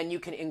 and then you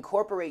can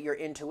incorporate your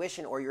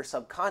intuition or your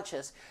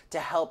subconscious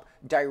to help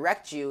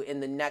direct you in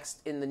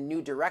the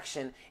new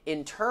direction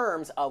in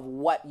terms of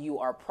what you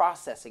are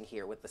processing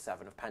here with the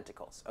Seven of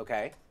Pentacles,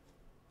 okay?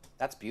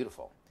 That's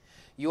beautiful.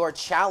 Your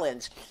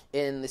challenge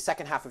in the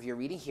second half of your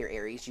reading here,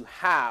 Aries, you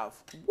have,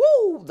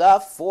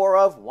 the Four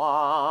of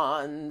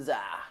Wands.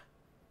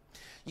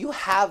 You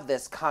have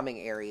this coming,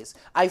 Aries.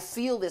 I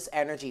feel this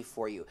energy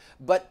for you.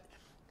 But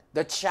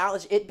the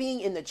challenge, it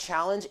being in the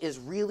challenge, is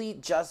really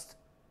just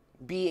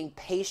being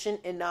patient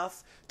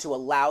enough to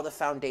allow the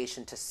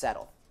foundation to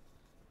settle.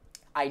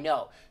 I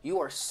know you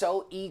are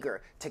so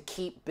eager to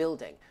keep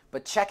building,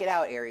 but check it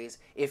out, Aries.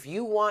 If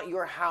you want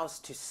your house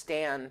to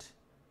stand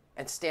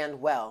and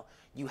stand well,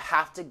 you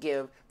have to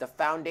give the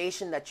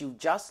foundation that you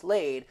just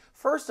laid,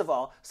 first of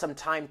all, some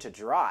time to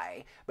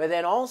dry, but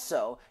then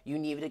also you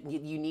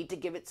need to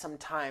give it some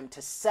time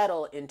to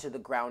settle into the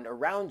ground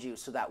around you,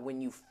 so that when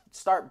you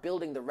start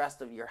building the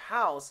rest of your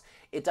house,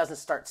 it doesn't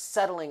start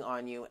settling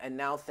on you and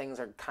now things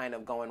are kind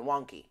of going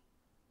wonky.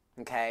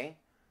 Okay?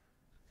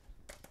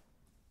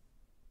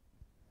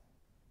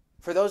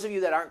 For those of you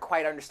that aren't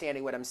quite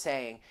understanding what I'm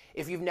saying,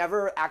 if you've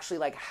never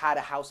actually had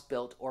a house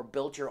built or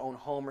built your own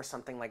home or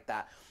something like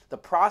that, the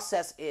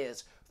process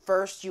is,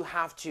 first you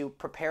have to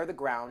prepare the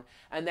ground,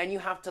 and then you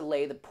have to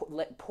lay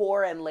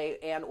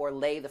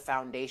the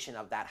foundation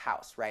of that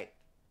house, right?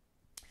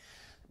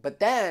 But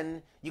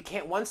then you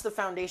can't, once the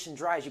foundation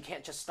dries, you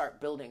can't just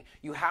start building.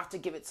 You have to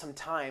give it some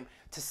time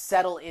to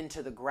settle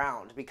into the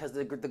ground, because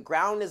the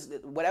ground is,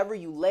 whatever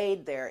you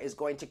laid there is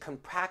going to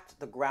compact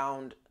the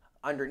ground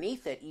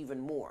underneath it even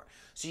more.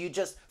 So you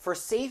just, for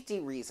safety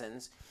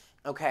reasons,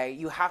 okay,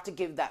 you have to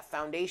give that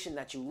foundation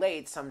that you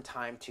laid some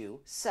time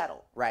to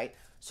settle, right?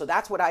 So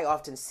that's what I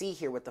often see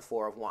here with the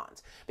Four of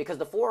Wands, because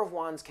the Four of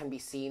Wands can be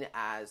seen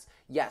as,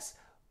 yes,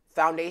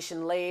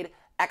 foundation laid,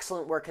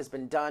 excellent work has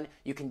been done.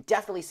 You can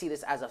definitely see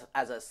this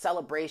as a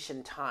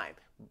celebration time,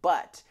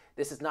 but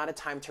This is not a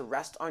time to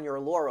rest on your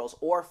laurels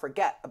or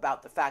forget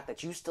about the fact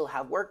that you still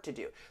have work to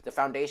do. The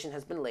foundation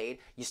has been laid.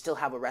 You still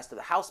have the rest of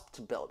the house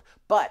to build.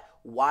 But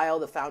while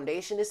the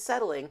foundation is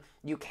settling,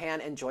 you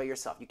can enjoy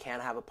yourself. You can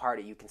have a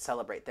party. You can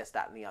celebrate this,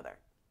 that, and the other.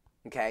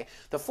 Okay?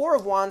 The Four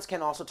of Wands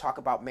can also talk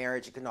about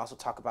marriage. It can also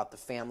talk about the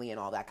family and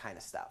all that kind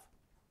of stuff.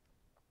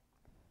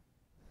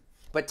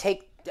 But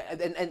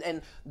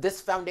and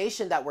this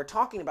foundation that we're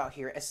talking about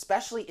here,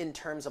 especially in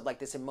terms of like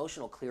this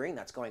emotional clearing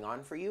that's going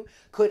on for you,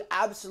 could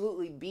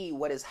absolutely be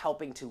what is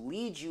helping to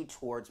lead you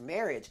towards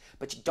marriage,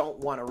 but you don't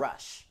want to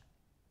rush.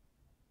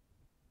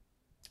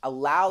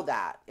 Allow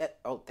that.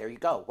 Oh, there you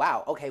go.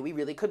 Wow. Okay, we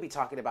really could be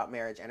talking about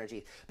marriage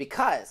energy,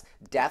 because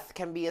death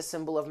can be a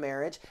symbol of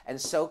marriage, and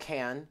so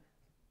can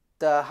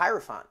the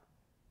Hierophant.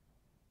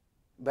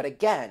 But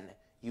again,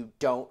 you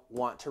don't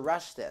want to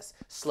rush this.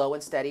 Slow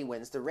and steady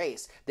wins the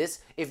race.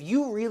 This, if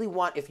you really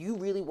want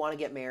to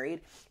get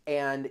married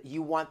and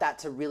you want that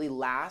to really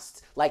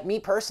last, like me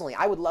personally,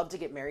 I would love to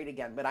get married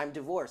again, but I'm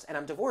divorced, and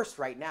I'm divorced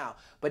right now.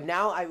 But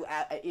now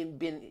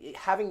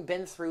having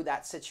been through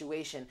that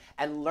situation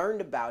and learned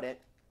about it,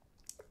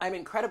 I'm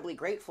incredibly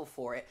grateful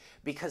for it,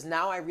 because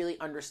now I really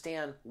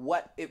understand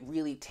what it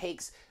really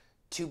takes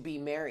to be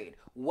married.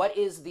 What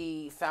is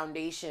the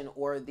foundation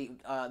or the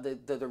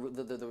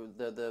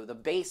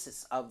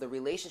basis of the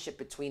relationship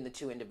between the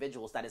two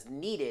individuals that is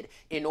needed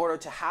in order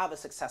to have a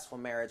successful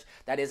marriage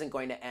that isn't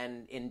going to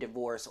end in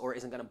divorce or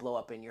isn't going to blow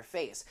up in your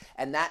face?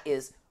 And that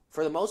is,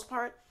 for the most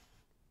part,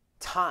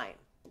 time.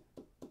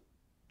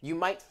 You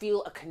might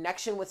feel a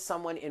connection with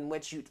someone in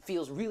which you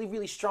feels really,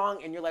 really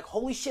strong, and you're like,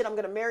 holy shit, I'm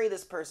going to marry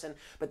this person.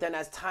 But then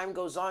as time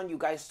goes on, you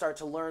guys start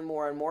to learn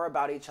more and more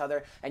about each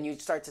other, and you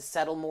start to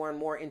settle more and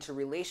more into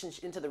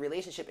the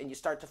relationship, and you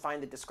start to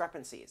find the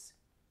discrepancies.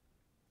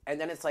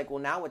 And then it's like,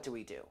 well, now what do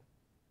we do?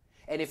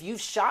 And if you've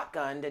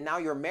shotgunned and now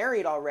you're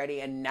married already,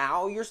 and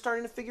now you're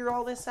starting to figure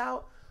all this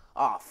out,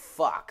 oh,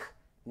 fuck.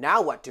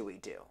 Now what do we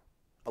do?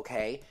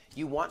 Okay?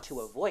 You want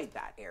to avoid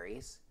that,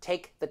 Aries.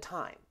 Take the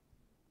time.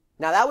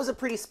 Now, that was a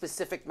pretty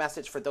specific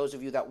message for those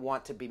of you that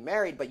want to be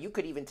married, but you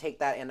could even take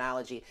that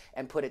analogy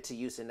and put it to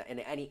use in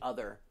any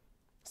other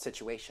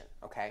situation,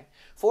 okay?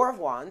 Four of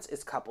Wands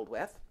is coupled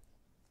with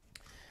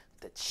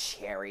the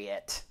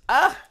Chariot.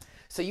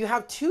 So you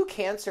have two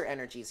Cancer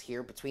energies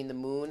here between the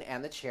Moon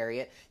and the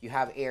Chariot. You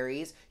have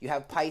Aries, you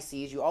have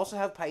Pisces, you also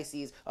have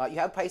Pisces. You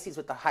have Pisces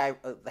with the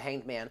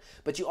Hanged Man,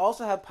 but you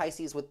also have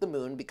Pisces with the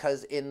Moon,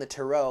 because in the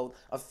Tarot,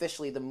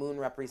 officially the Moon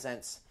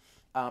represents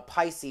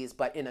Pisces,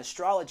 but in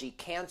astrology,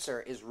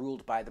 Cancer is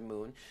ruled by the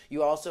Moon.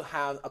 You also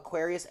have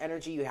Aquarius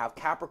energy, you have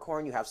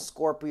Capricorn, you have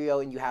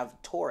Scorpio, and you have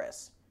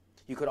Taurus.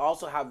 You could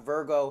also have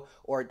Virgo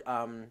or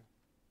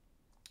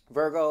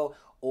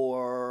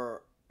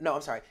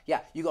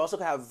you also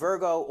have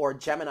Virgo or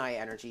Gemini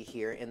energy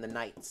here in the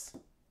Knights.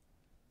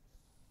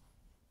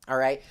 All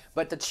right,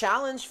 but the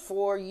challenge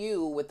for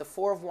you with the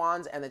Four of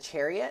Wands and the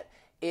Chariot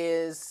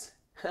is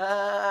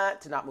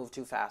to not move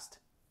too fast.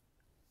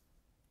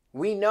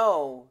 We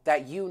know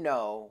that you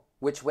know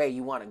which way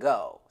you want to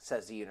go,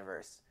 says the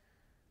universe.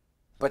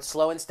 But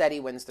slow and steady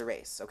wins the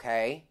race,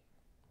 okay?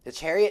 The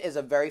Chariot is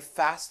a very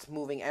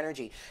fast-moving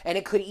energy. And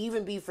it could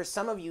even be for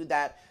some of you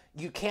that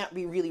you can't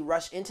be really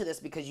rushed into this,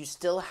 because you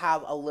still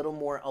have a little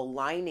more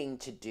aligning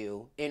to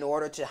do in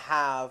order to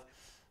have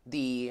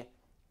the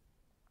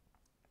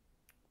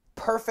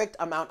perfect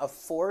amount of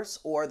force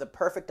or the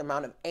perfect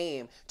amount of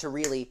aim to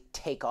really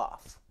take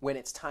off when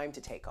it's time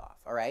to take off,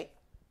 all right?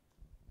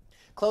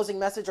 Closing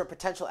message or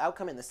potential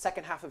outcome in the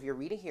second half of your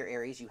reading here,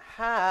 Aries, you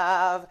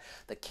have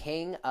the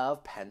King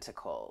of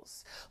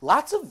Pentacles.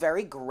 Lots of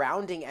very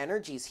grounding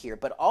energies here,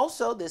 but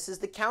also this is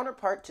the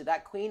counterpart to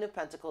that Queen of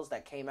Pentacles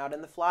that came out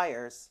in the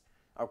flyers,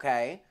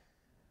 okay?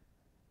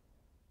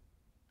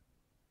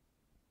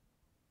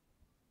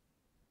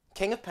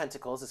 King of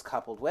Pentacles is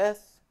coupled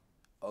with,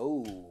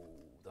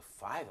 the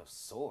Five of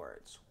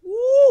Swords.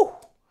 Woo!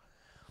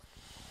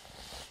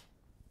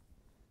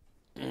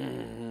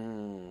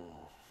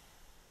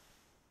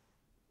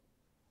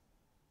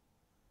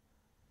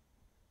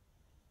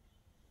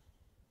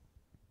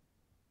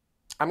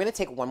 I'm going to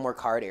take one more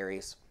card,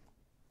 Aries.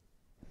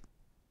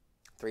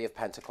 Three of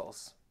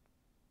Pentacles.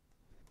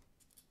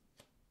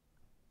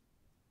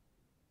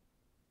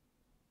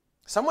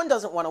 Someone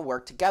doesn't want to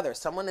work together.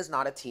 Someone is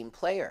not a team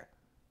player.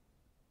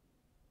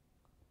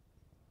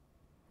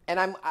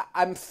 And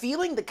I'm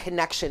feeling the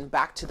connection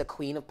back to the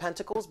Queen of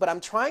Pentacles, but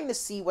I'm trying to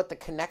see what the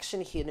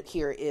connection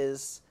here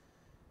is.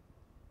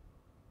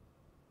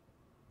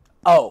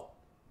 Oh,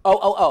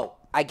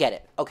 I get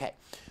it. Okay.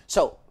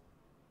 So,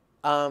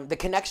 the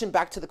connection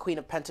back to the Queen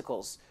of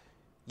Pentacles,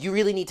 you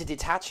really need to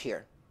detach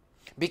here,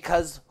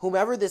 because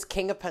whomever this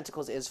King of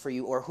Pentacles is for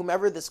you, or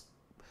whomever this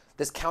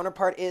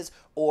counterpart is,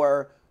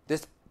 or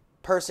this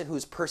person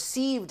who's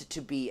perceived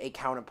to be a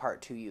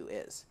counterpart to you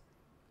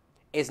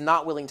is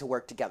not willing to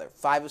work together.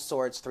 Five of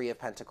Swords, Three of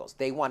Pentacles.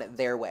 They want it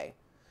their way.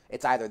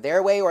 It's either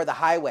their way or the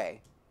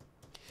highway.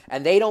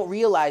 And they don't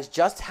realize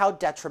just how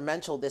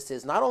detrimental this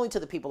is, not only to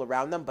the people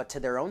around them, but to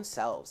their own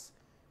selves.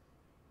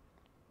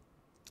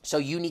 So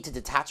you need to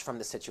detach from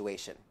the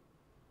situation.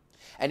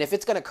 And if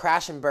it's going to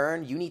crash and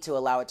burn, you need to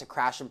allow it to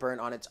crash and burn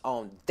on its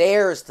own.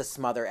 There's the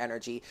smother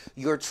energy.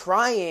 You're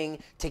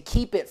trying to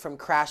keep it from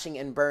crashing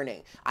and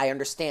burning. I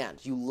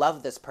understand. You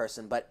love this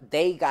person, but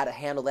they got to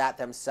handle that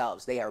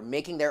themselves. They are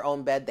making their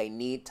own bed. They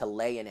need to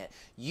lay in it.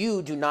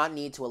 You do not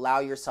need to allow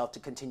yourself to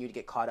continue to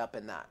get caught up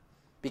in that,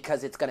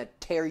 because it's going to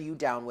tear you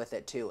down with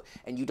it too.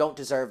 And you don't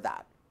deserve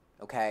that,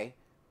 okay?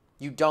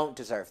 You don't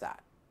deserve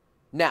that.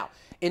 Now,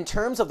 in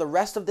terms of the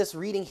rest of this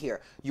reading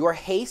here, your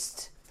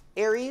haste,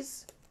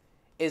 Aries,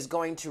 is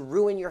going to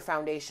ruin your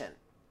foundation.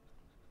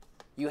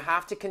 You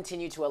have to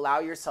continue to allow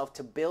yourself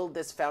to build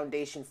this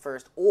foundation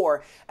first,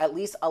 or at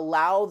least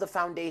allow the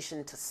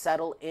foundation to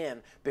settle in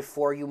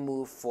before you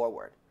move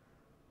forward.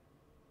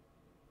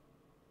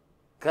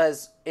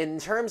 Because in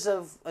terms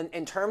of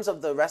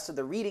the rest of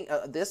the reading,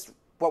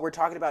 what we're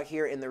talking about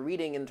here in the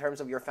reading, in terms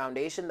of your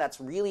foundation,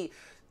 that's really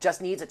just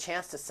needs a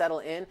chance to settle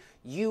in.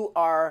 You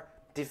are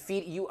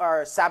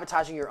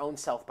sabotaging your own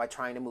self by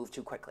trying to move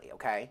too quickly,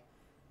 okay?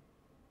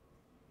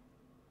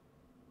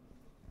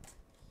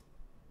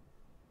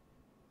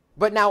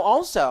 But now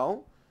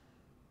also,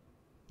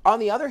 on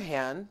the other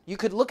hand, you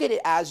could look at it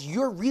as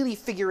you're really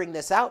figuring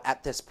this out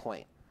at this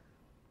point.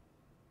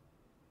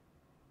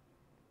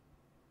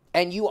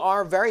 And you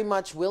are very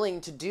much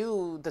willing to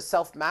do the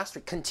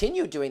self-mastery,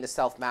 continue doing the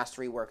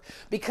self-mastery work,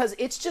 because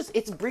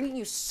it's bringing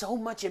you so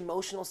much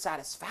emotional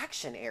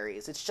satisfaction,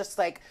 Aries. It's just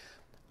like,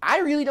 I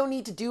really don't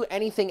need to do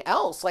anything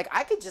else. Like,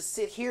 I could just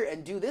sit here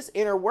and do this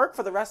inner work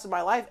for the rest of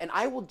my life, and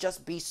I will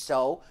just be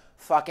so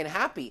fucking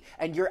happy.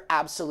 And you're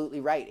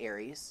absolutely right,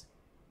 Aries.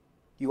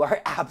 You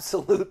are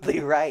absolutely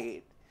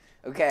right.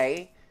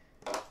 Okay?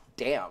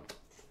 Damn.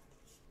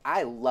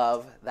 I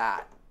love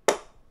that.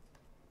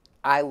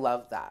 I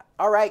love that.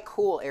 All right,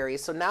 cool,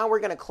 Aries. So now we're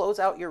going to close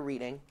out your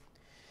reading,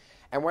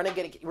 and we're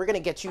going to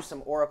get you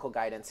some oracle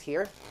guidance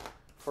here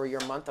for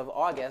your month of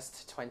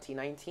August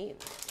 2019.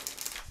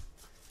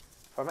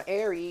 From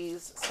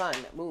Aries, Sun,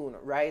 Moon,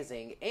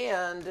 Rising,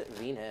 and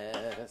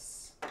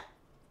Venus.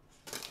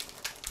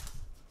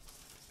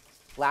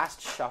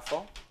 Last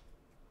shuffle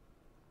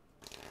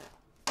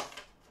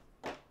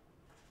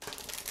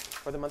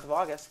for the month of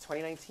August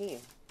 2019.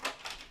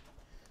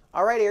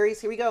 All right,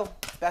 Aries, here we go.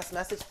 Best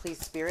message, please,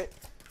 Spirit,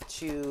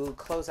 to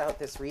close out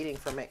this reading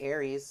from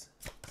Aries,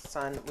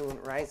 Sun, Moon,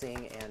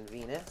 Rising, and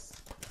Venus.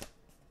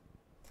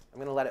 I'm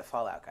going to let it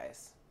fall out,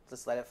 guys.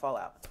 Just let it fall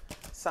out.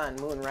 Sun,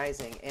 Moon,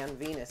 Rising, and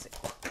Venus.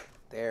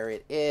 There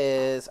it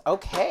is.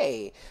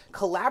 Okay.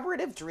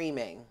 Collaborative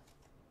dreaming.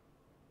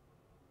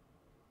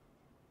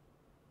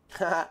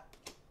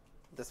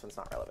 This one's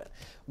not relevant.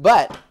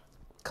 But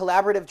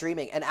collaborative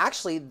dreaming. And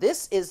actually,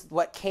 this is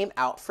what came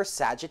out for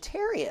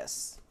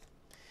Sagittarius.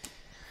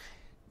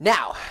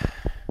 Now,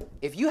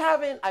 if you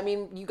haven't, I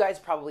mean, you guys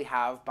probably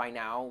have by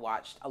now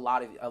watched, a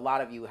lot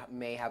of you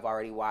may have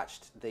already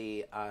watched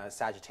the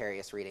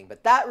Sagittarius reading,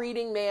 but that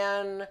reading,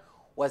 man,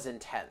 was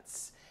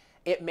intense.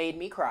 It made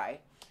me cry.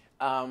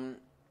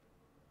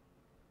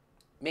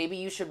 Maybe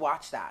you should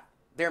watch that.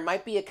 There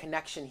might be a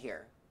connection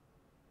here.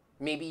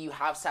 Maybe you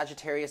have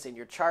Sagittarius in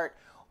your chart,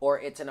 or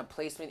it's in a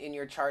placement in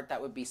your chart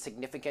that would be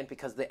significant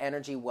because the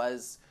energy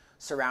was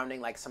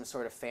surrounding like some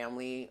sort of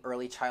family,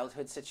 early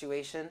childhood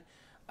situation.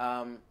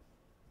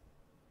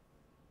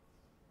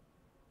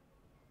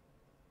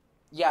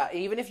 Yeah,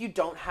 even if you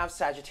don't have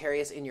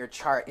Sagittarius in your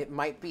chart, it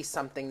might be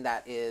something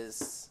that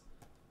is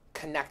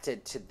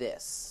connected to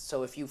this.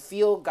 So if you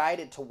feel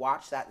guided to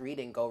watch that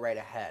reading, go right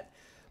ahead.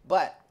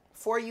 But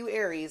for you,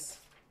 Aries,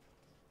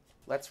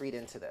 let's read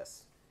into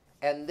this.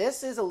 And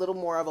this is a little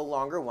more of a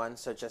longer one,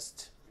 so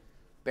just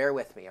bear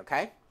with me,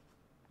 okay?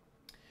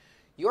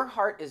 Your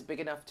heart is big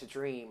enough to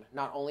dream,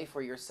 not only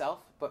for yourself,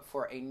 but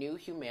for a new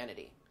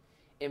humanity.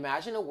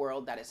 Imagine a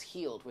world that is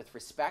healed with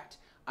respect,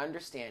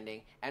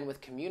 understanding, and with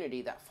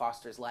community that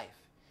fosters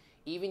life.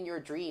 Even your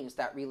dreams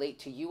that relate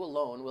to you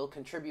alone will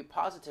contribute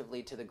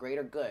positively to the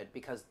greater good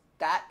because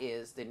that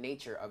is the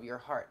nature of your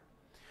heart.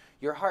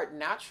 Your heart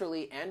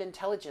naturally and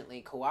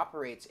intelligently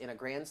cooperates in a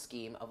grand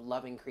scheme of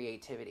loving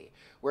creativity,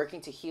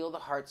 working to heal the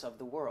hearts of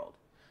the world.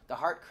 The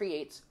heart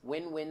creates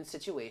win-win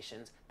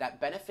situations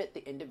that benefit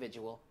the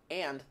individual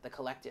and the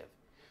collective.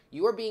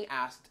 You are being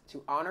asked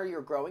to honor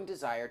your growing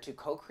desire to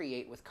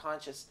co-create with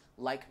conscious,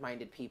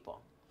 like-minded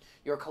people.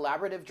 Your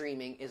collaborative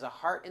dreaming is a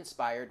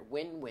heart-inspired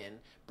win-win,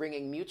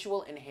 bringing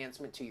mutual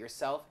enhancement to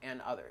yourself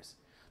and others.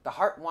 The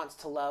heart wants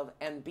to love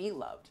and be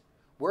loved.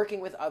 Working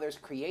with others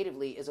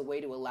creatively is a way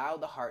to allow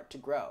the heart to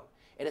grow.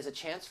 It is a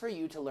chance for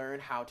you to learn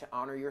how to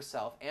honor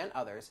yourself and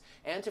others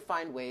and to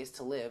find ways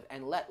to live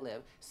and let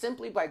live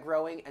simply by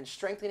growing and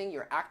strengthening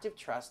your active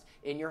trust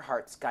in your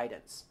heart's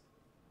guidance.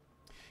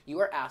 You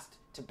are asked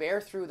to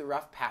bear through the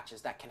rough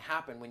patches that can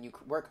happen when you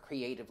work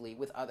creatively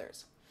with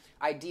others.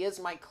 Ideas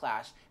might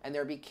clash, and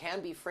there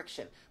can be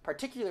friction,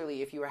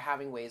 particularly if you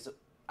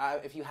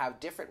have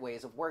different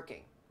ways of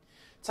working.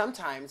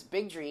 Sometimes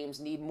big dreams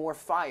need more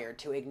fire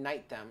to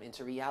ignite them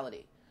into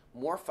reality.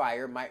 More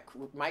fire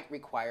might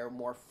require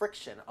more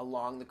friction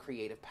along the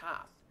creative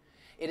path.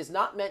 It is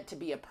not meant to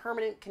be a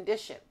permanent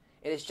condition.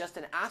 It is just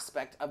an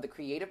aspect of the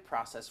creative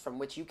process from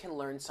which you can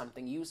learn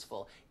something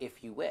useful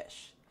if you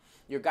wish.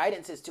 Your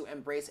guidance is to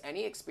embrace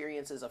any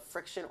experiences of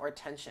friction or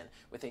tension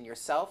within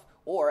yourself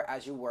or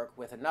as you work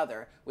with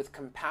another with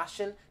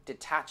compassion,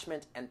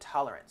 detachment, and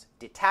tolerance.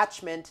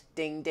 Detachment,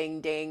 ding,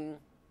 ding, ding.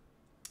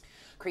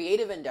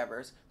 Creative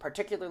endeavors,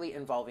 particularly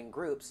involving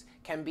groups,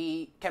 can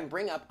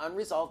bring up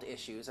unresolved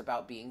issues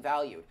about being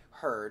valued,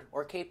 heard,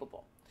 or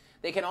capable.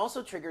 They can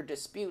also trigger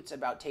disputes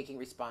about taking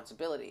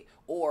responsibility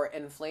or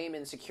inflame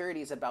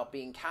insecurities about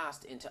being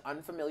cast into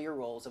unfamiliar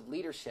roles of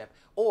leadership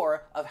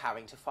or of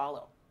having to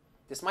follow.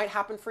 This might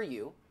happen for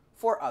you,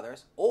 for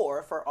others,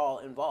 or for all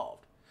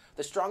involved.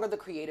 The stronger the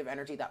creative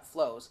energy that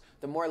flows,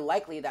 the more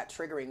likely that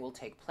triggering will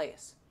take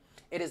place.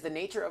 It is the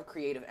nature of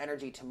creative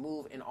energy to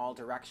move in all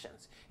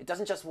directions. It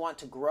doesn't just want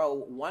to grow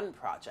one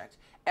project.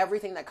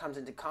 Everything that comes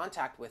into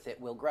contact with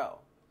it will grow.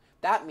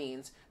 That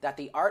means that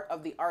the art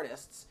of the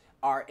artists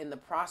are in the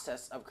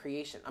process of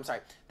creation.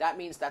 That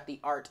means that the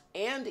art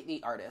and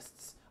the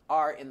artists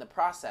are in the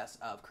process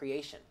of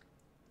creation.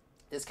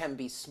 This can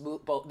be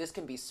smooth,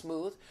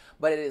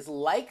 but it is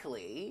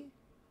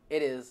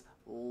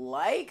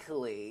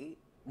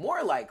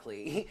more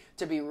likely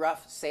to be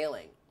rough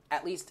sailing,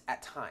 at least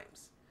at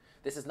times.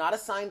 This is not a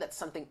sign that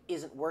something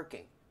isn't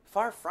working.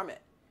 Far from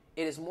it.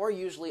 It is more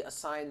usually a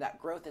sign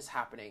that growth is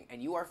happening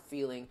and you are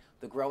feeling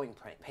the growing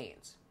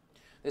pains.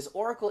 This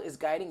oracle is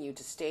guiding you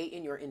to stay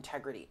in your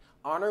integrity,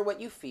 honor what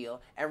you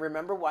feel, and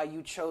remember why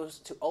you chose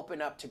to open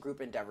up to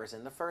group endeavors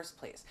in the first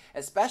place,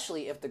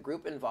 especially if the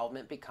group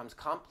involvement becomes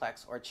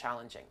complex or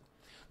challenging.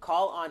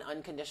 Call on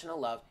unconditional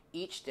love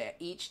each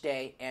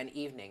day and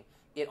evening.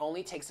 It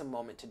only takes a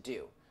moment to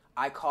do.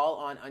 I call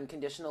on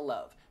unconditional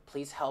love.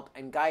 Please help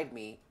and guide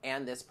me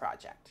and this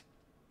project.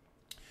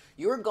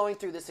 You are going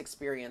through this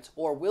experience,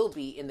 or will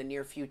be in the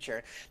near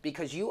future,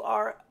 because you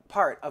are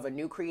part of a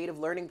new creative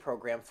learning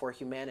program for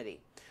humanity.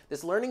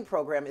 This learning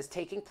program is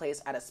taking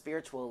place at a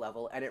spiritual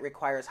level, and it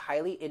requires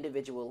highly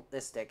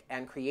individualistic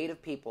and creative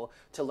people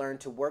to learn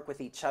to work with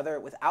each other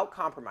without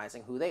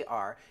compromising who they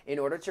are in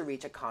order to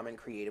reach a common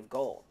creative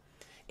goal.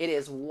 It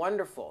is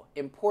wonderful,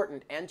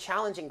 important, and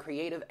challenging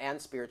creative and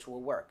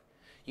spiritual work.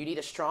 You need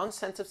a strong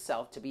sense of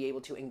self to be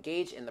able to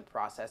engage in the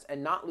process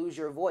and not lose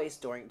your voice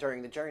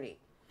during the journey.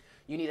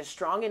 You need a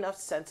strong enough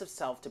sense of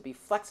self to be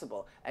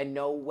flexible and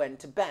know when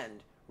to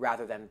bend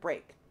rather than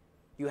break.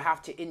 You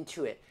have to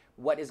intuit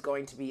what is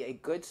going to be a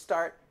good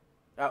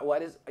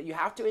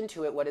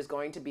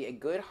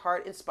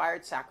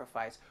heart-inspired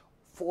sacrifice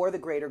for the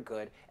greater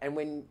good, and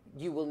when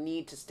you will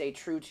need to stay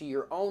true to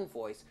your own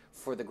voice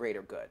for the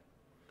greater good.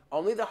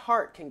 Only the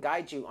heart can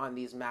guide you on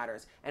these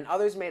matters, and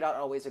others may not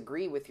always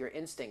agree with your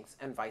instincts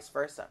and vice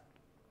versa.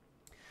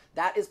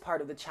 That is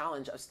part of the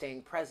challenge of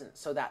staying present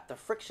so that the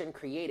friction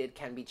created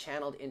can be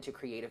channeled into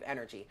creative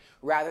energy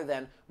rather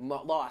than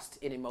lost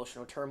in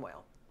emotional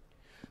turmoil.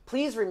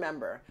 Please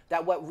remember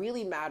that what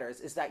really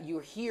matters is that you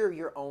hear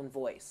your own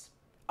voice.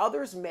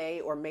 Others may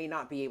or may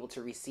not be able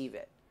to receive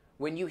it.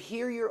 When you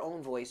hear your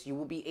own voice, you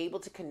will be able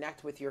to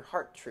connect with your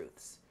heart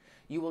truths.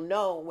 You will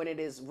know when it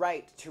is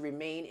right to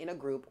remain in a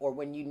group or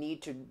when you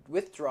need to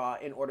withdraw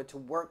in order to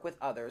work with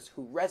others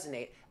who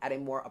resonate at a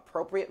more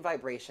appropriate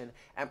vibration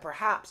and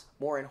perhaps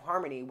more in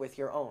harmony with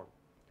your own.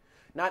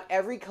 Not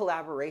every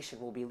collaboration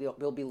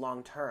will be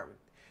long-term.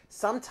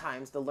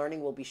 Sometimes the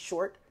learning will be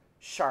short,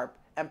 sharp,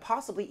 and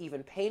possibly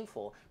even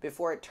painful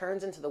before it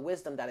turns into the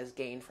wisdom that is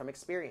gained from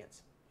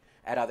experience.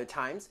 At other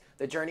times,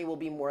 the journey will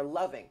be more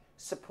loving,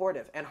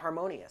 supportive, and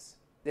harmonious.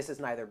 This is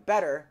neither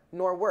better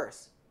nor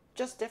worse,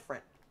 just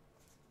different.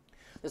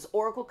 This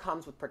oracle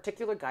comes with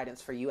particular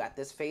guidance for you at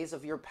this phase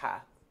of your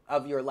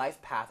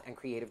life path and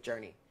creative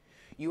journey.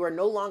 You are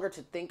no longer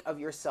to think of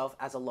yourself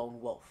as a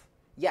lone wolf.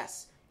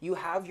 Yes, you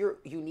have your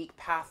unique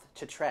path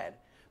to tread,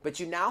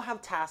 but you now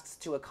have tasks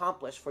to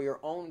accomplish for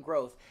your own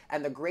growth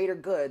and the greater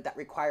good that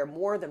require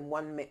more than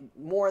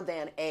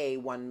a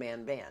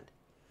one-man band.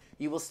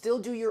 You will still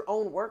do your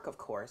own work, of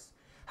course.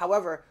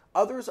 However,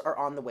 others are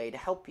on the way to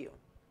help you.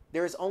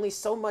 There is only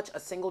so much a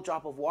single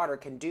drop of water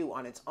can do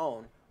on its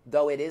own,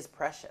 though it is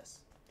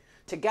precious.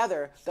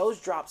 Together, those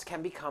drops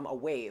can become a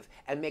wave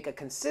and make a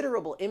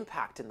considerable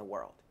impact in the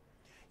world.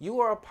 You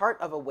are a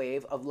part of a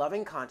wave of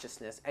loving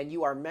consciousness, and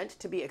you are meant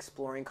to be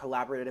exploring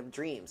collaborative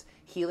dreams,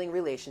 healing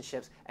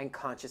relationships, and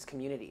conscious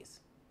communities.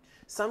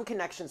 Some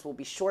connections will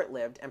be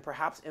short-lived and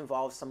perhaps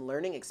involve some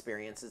learning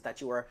experiences that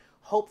you are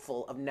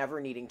hopeful of never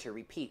needing to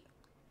repeat.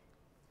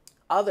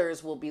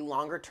 Others will be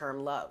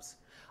longer-term loves.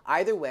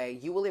 Either way,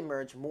 you will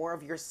emerge more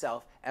of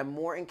yourself and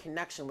more in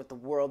connection with the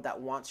world that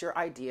wants your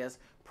ideas,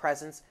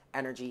 presence,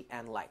 energy,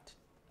 and light.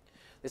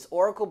 This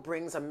oracle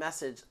brings a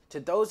message to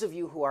those of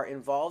you who are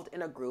involved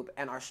in a group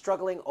and are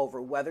struggling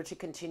over whether to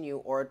continue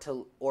or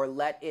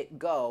let it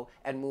go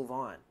and move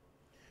on.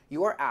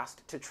 You are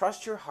asked to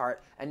trust your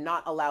heart and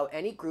not allow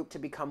any group to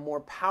become more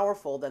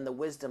powerful than the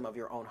wisdom of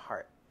your own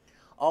heart.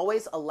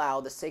 Always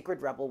allow the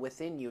sacred rebel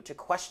within you to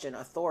question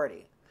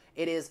authority.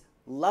 Is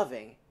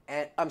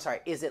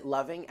it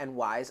loving and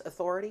wise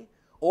authority?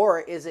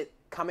 Or is it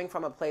coming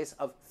from a place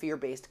of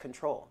fear-based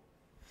control.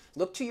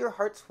 Look to your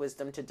heart's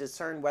wisdom to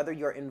discern whether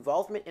your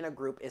involvement in a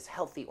group is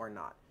healthy or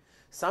not.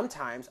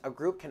 Sometimes a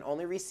group can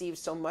only receive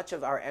so much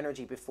of our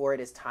energy before it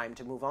is time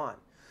to move on.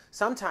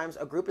 Sometimes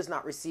a group is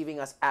not receiving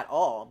us at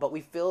all, but we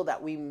feel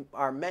that we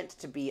are meant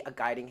to be a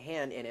guiding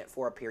hand in it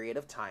for a period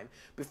of time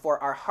before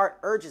our heart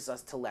urges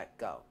us to let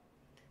go.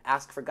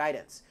 Ask for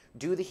guidance.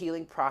 Do the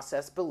healing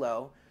process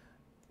below,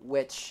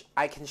 which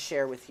I can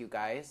share with you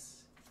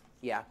guys.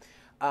 Yeah.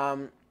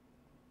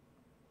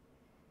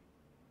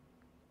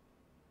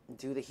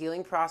 Do the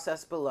healing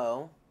process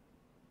below.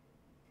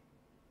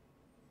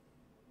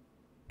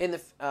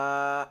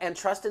 And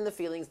trust in the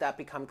feelings that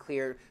become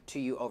clear to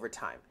you over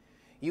time.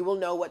 You will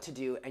know what to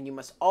do, and you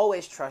must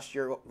always trust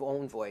your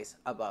own voice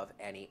above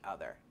any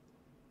other.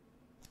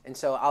 And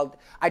so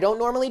I don't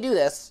normally do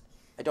this.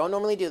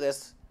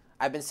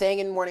 I've been saying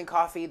in morning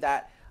coffee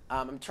that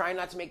I'm trying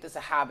not to make this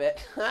a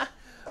habit,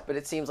 but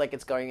it seems like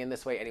it's going in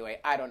this way anyway.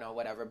 I don't know,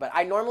 whatever. But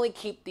I normally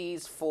keep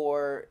these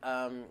for,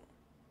 I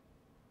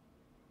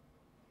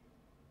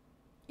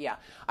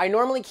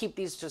normally keep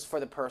these just for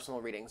the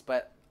personal readings,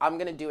 but I'm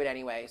going to do it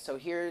anyway. So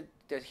here's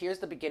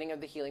the beginning of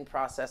the healing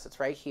process.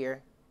 It's right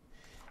here.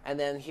 And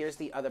then here's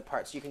the other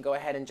part. So you can go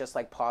ahead and just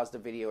like pause the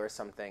video or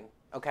something.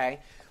 Okay?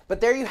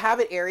 But there you have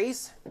it,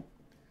 Aries.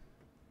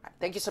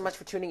 Thank you so much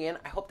for tuning in.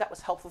 I hope that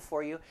was helpful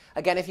for you.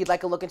 Again, if you'd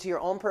like a look into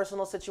your own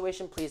personal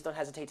situation, please don't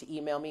hesitate to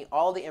email me.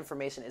 All the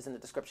information is in the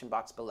description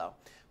box below.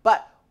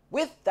 But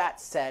with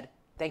that said,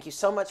 thank you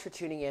so much for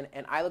tuning in,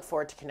 and I look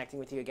forward to connecting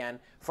with you again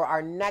for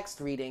our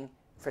next reading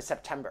for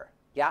September.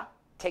 Yeah?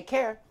 Take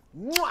care.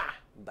 Mwah!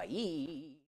 Bye.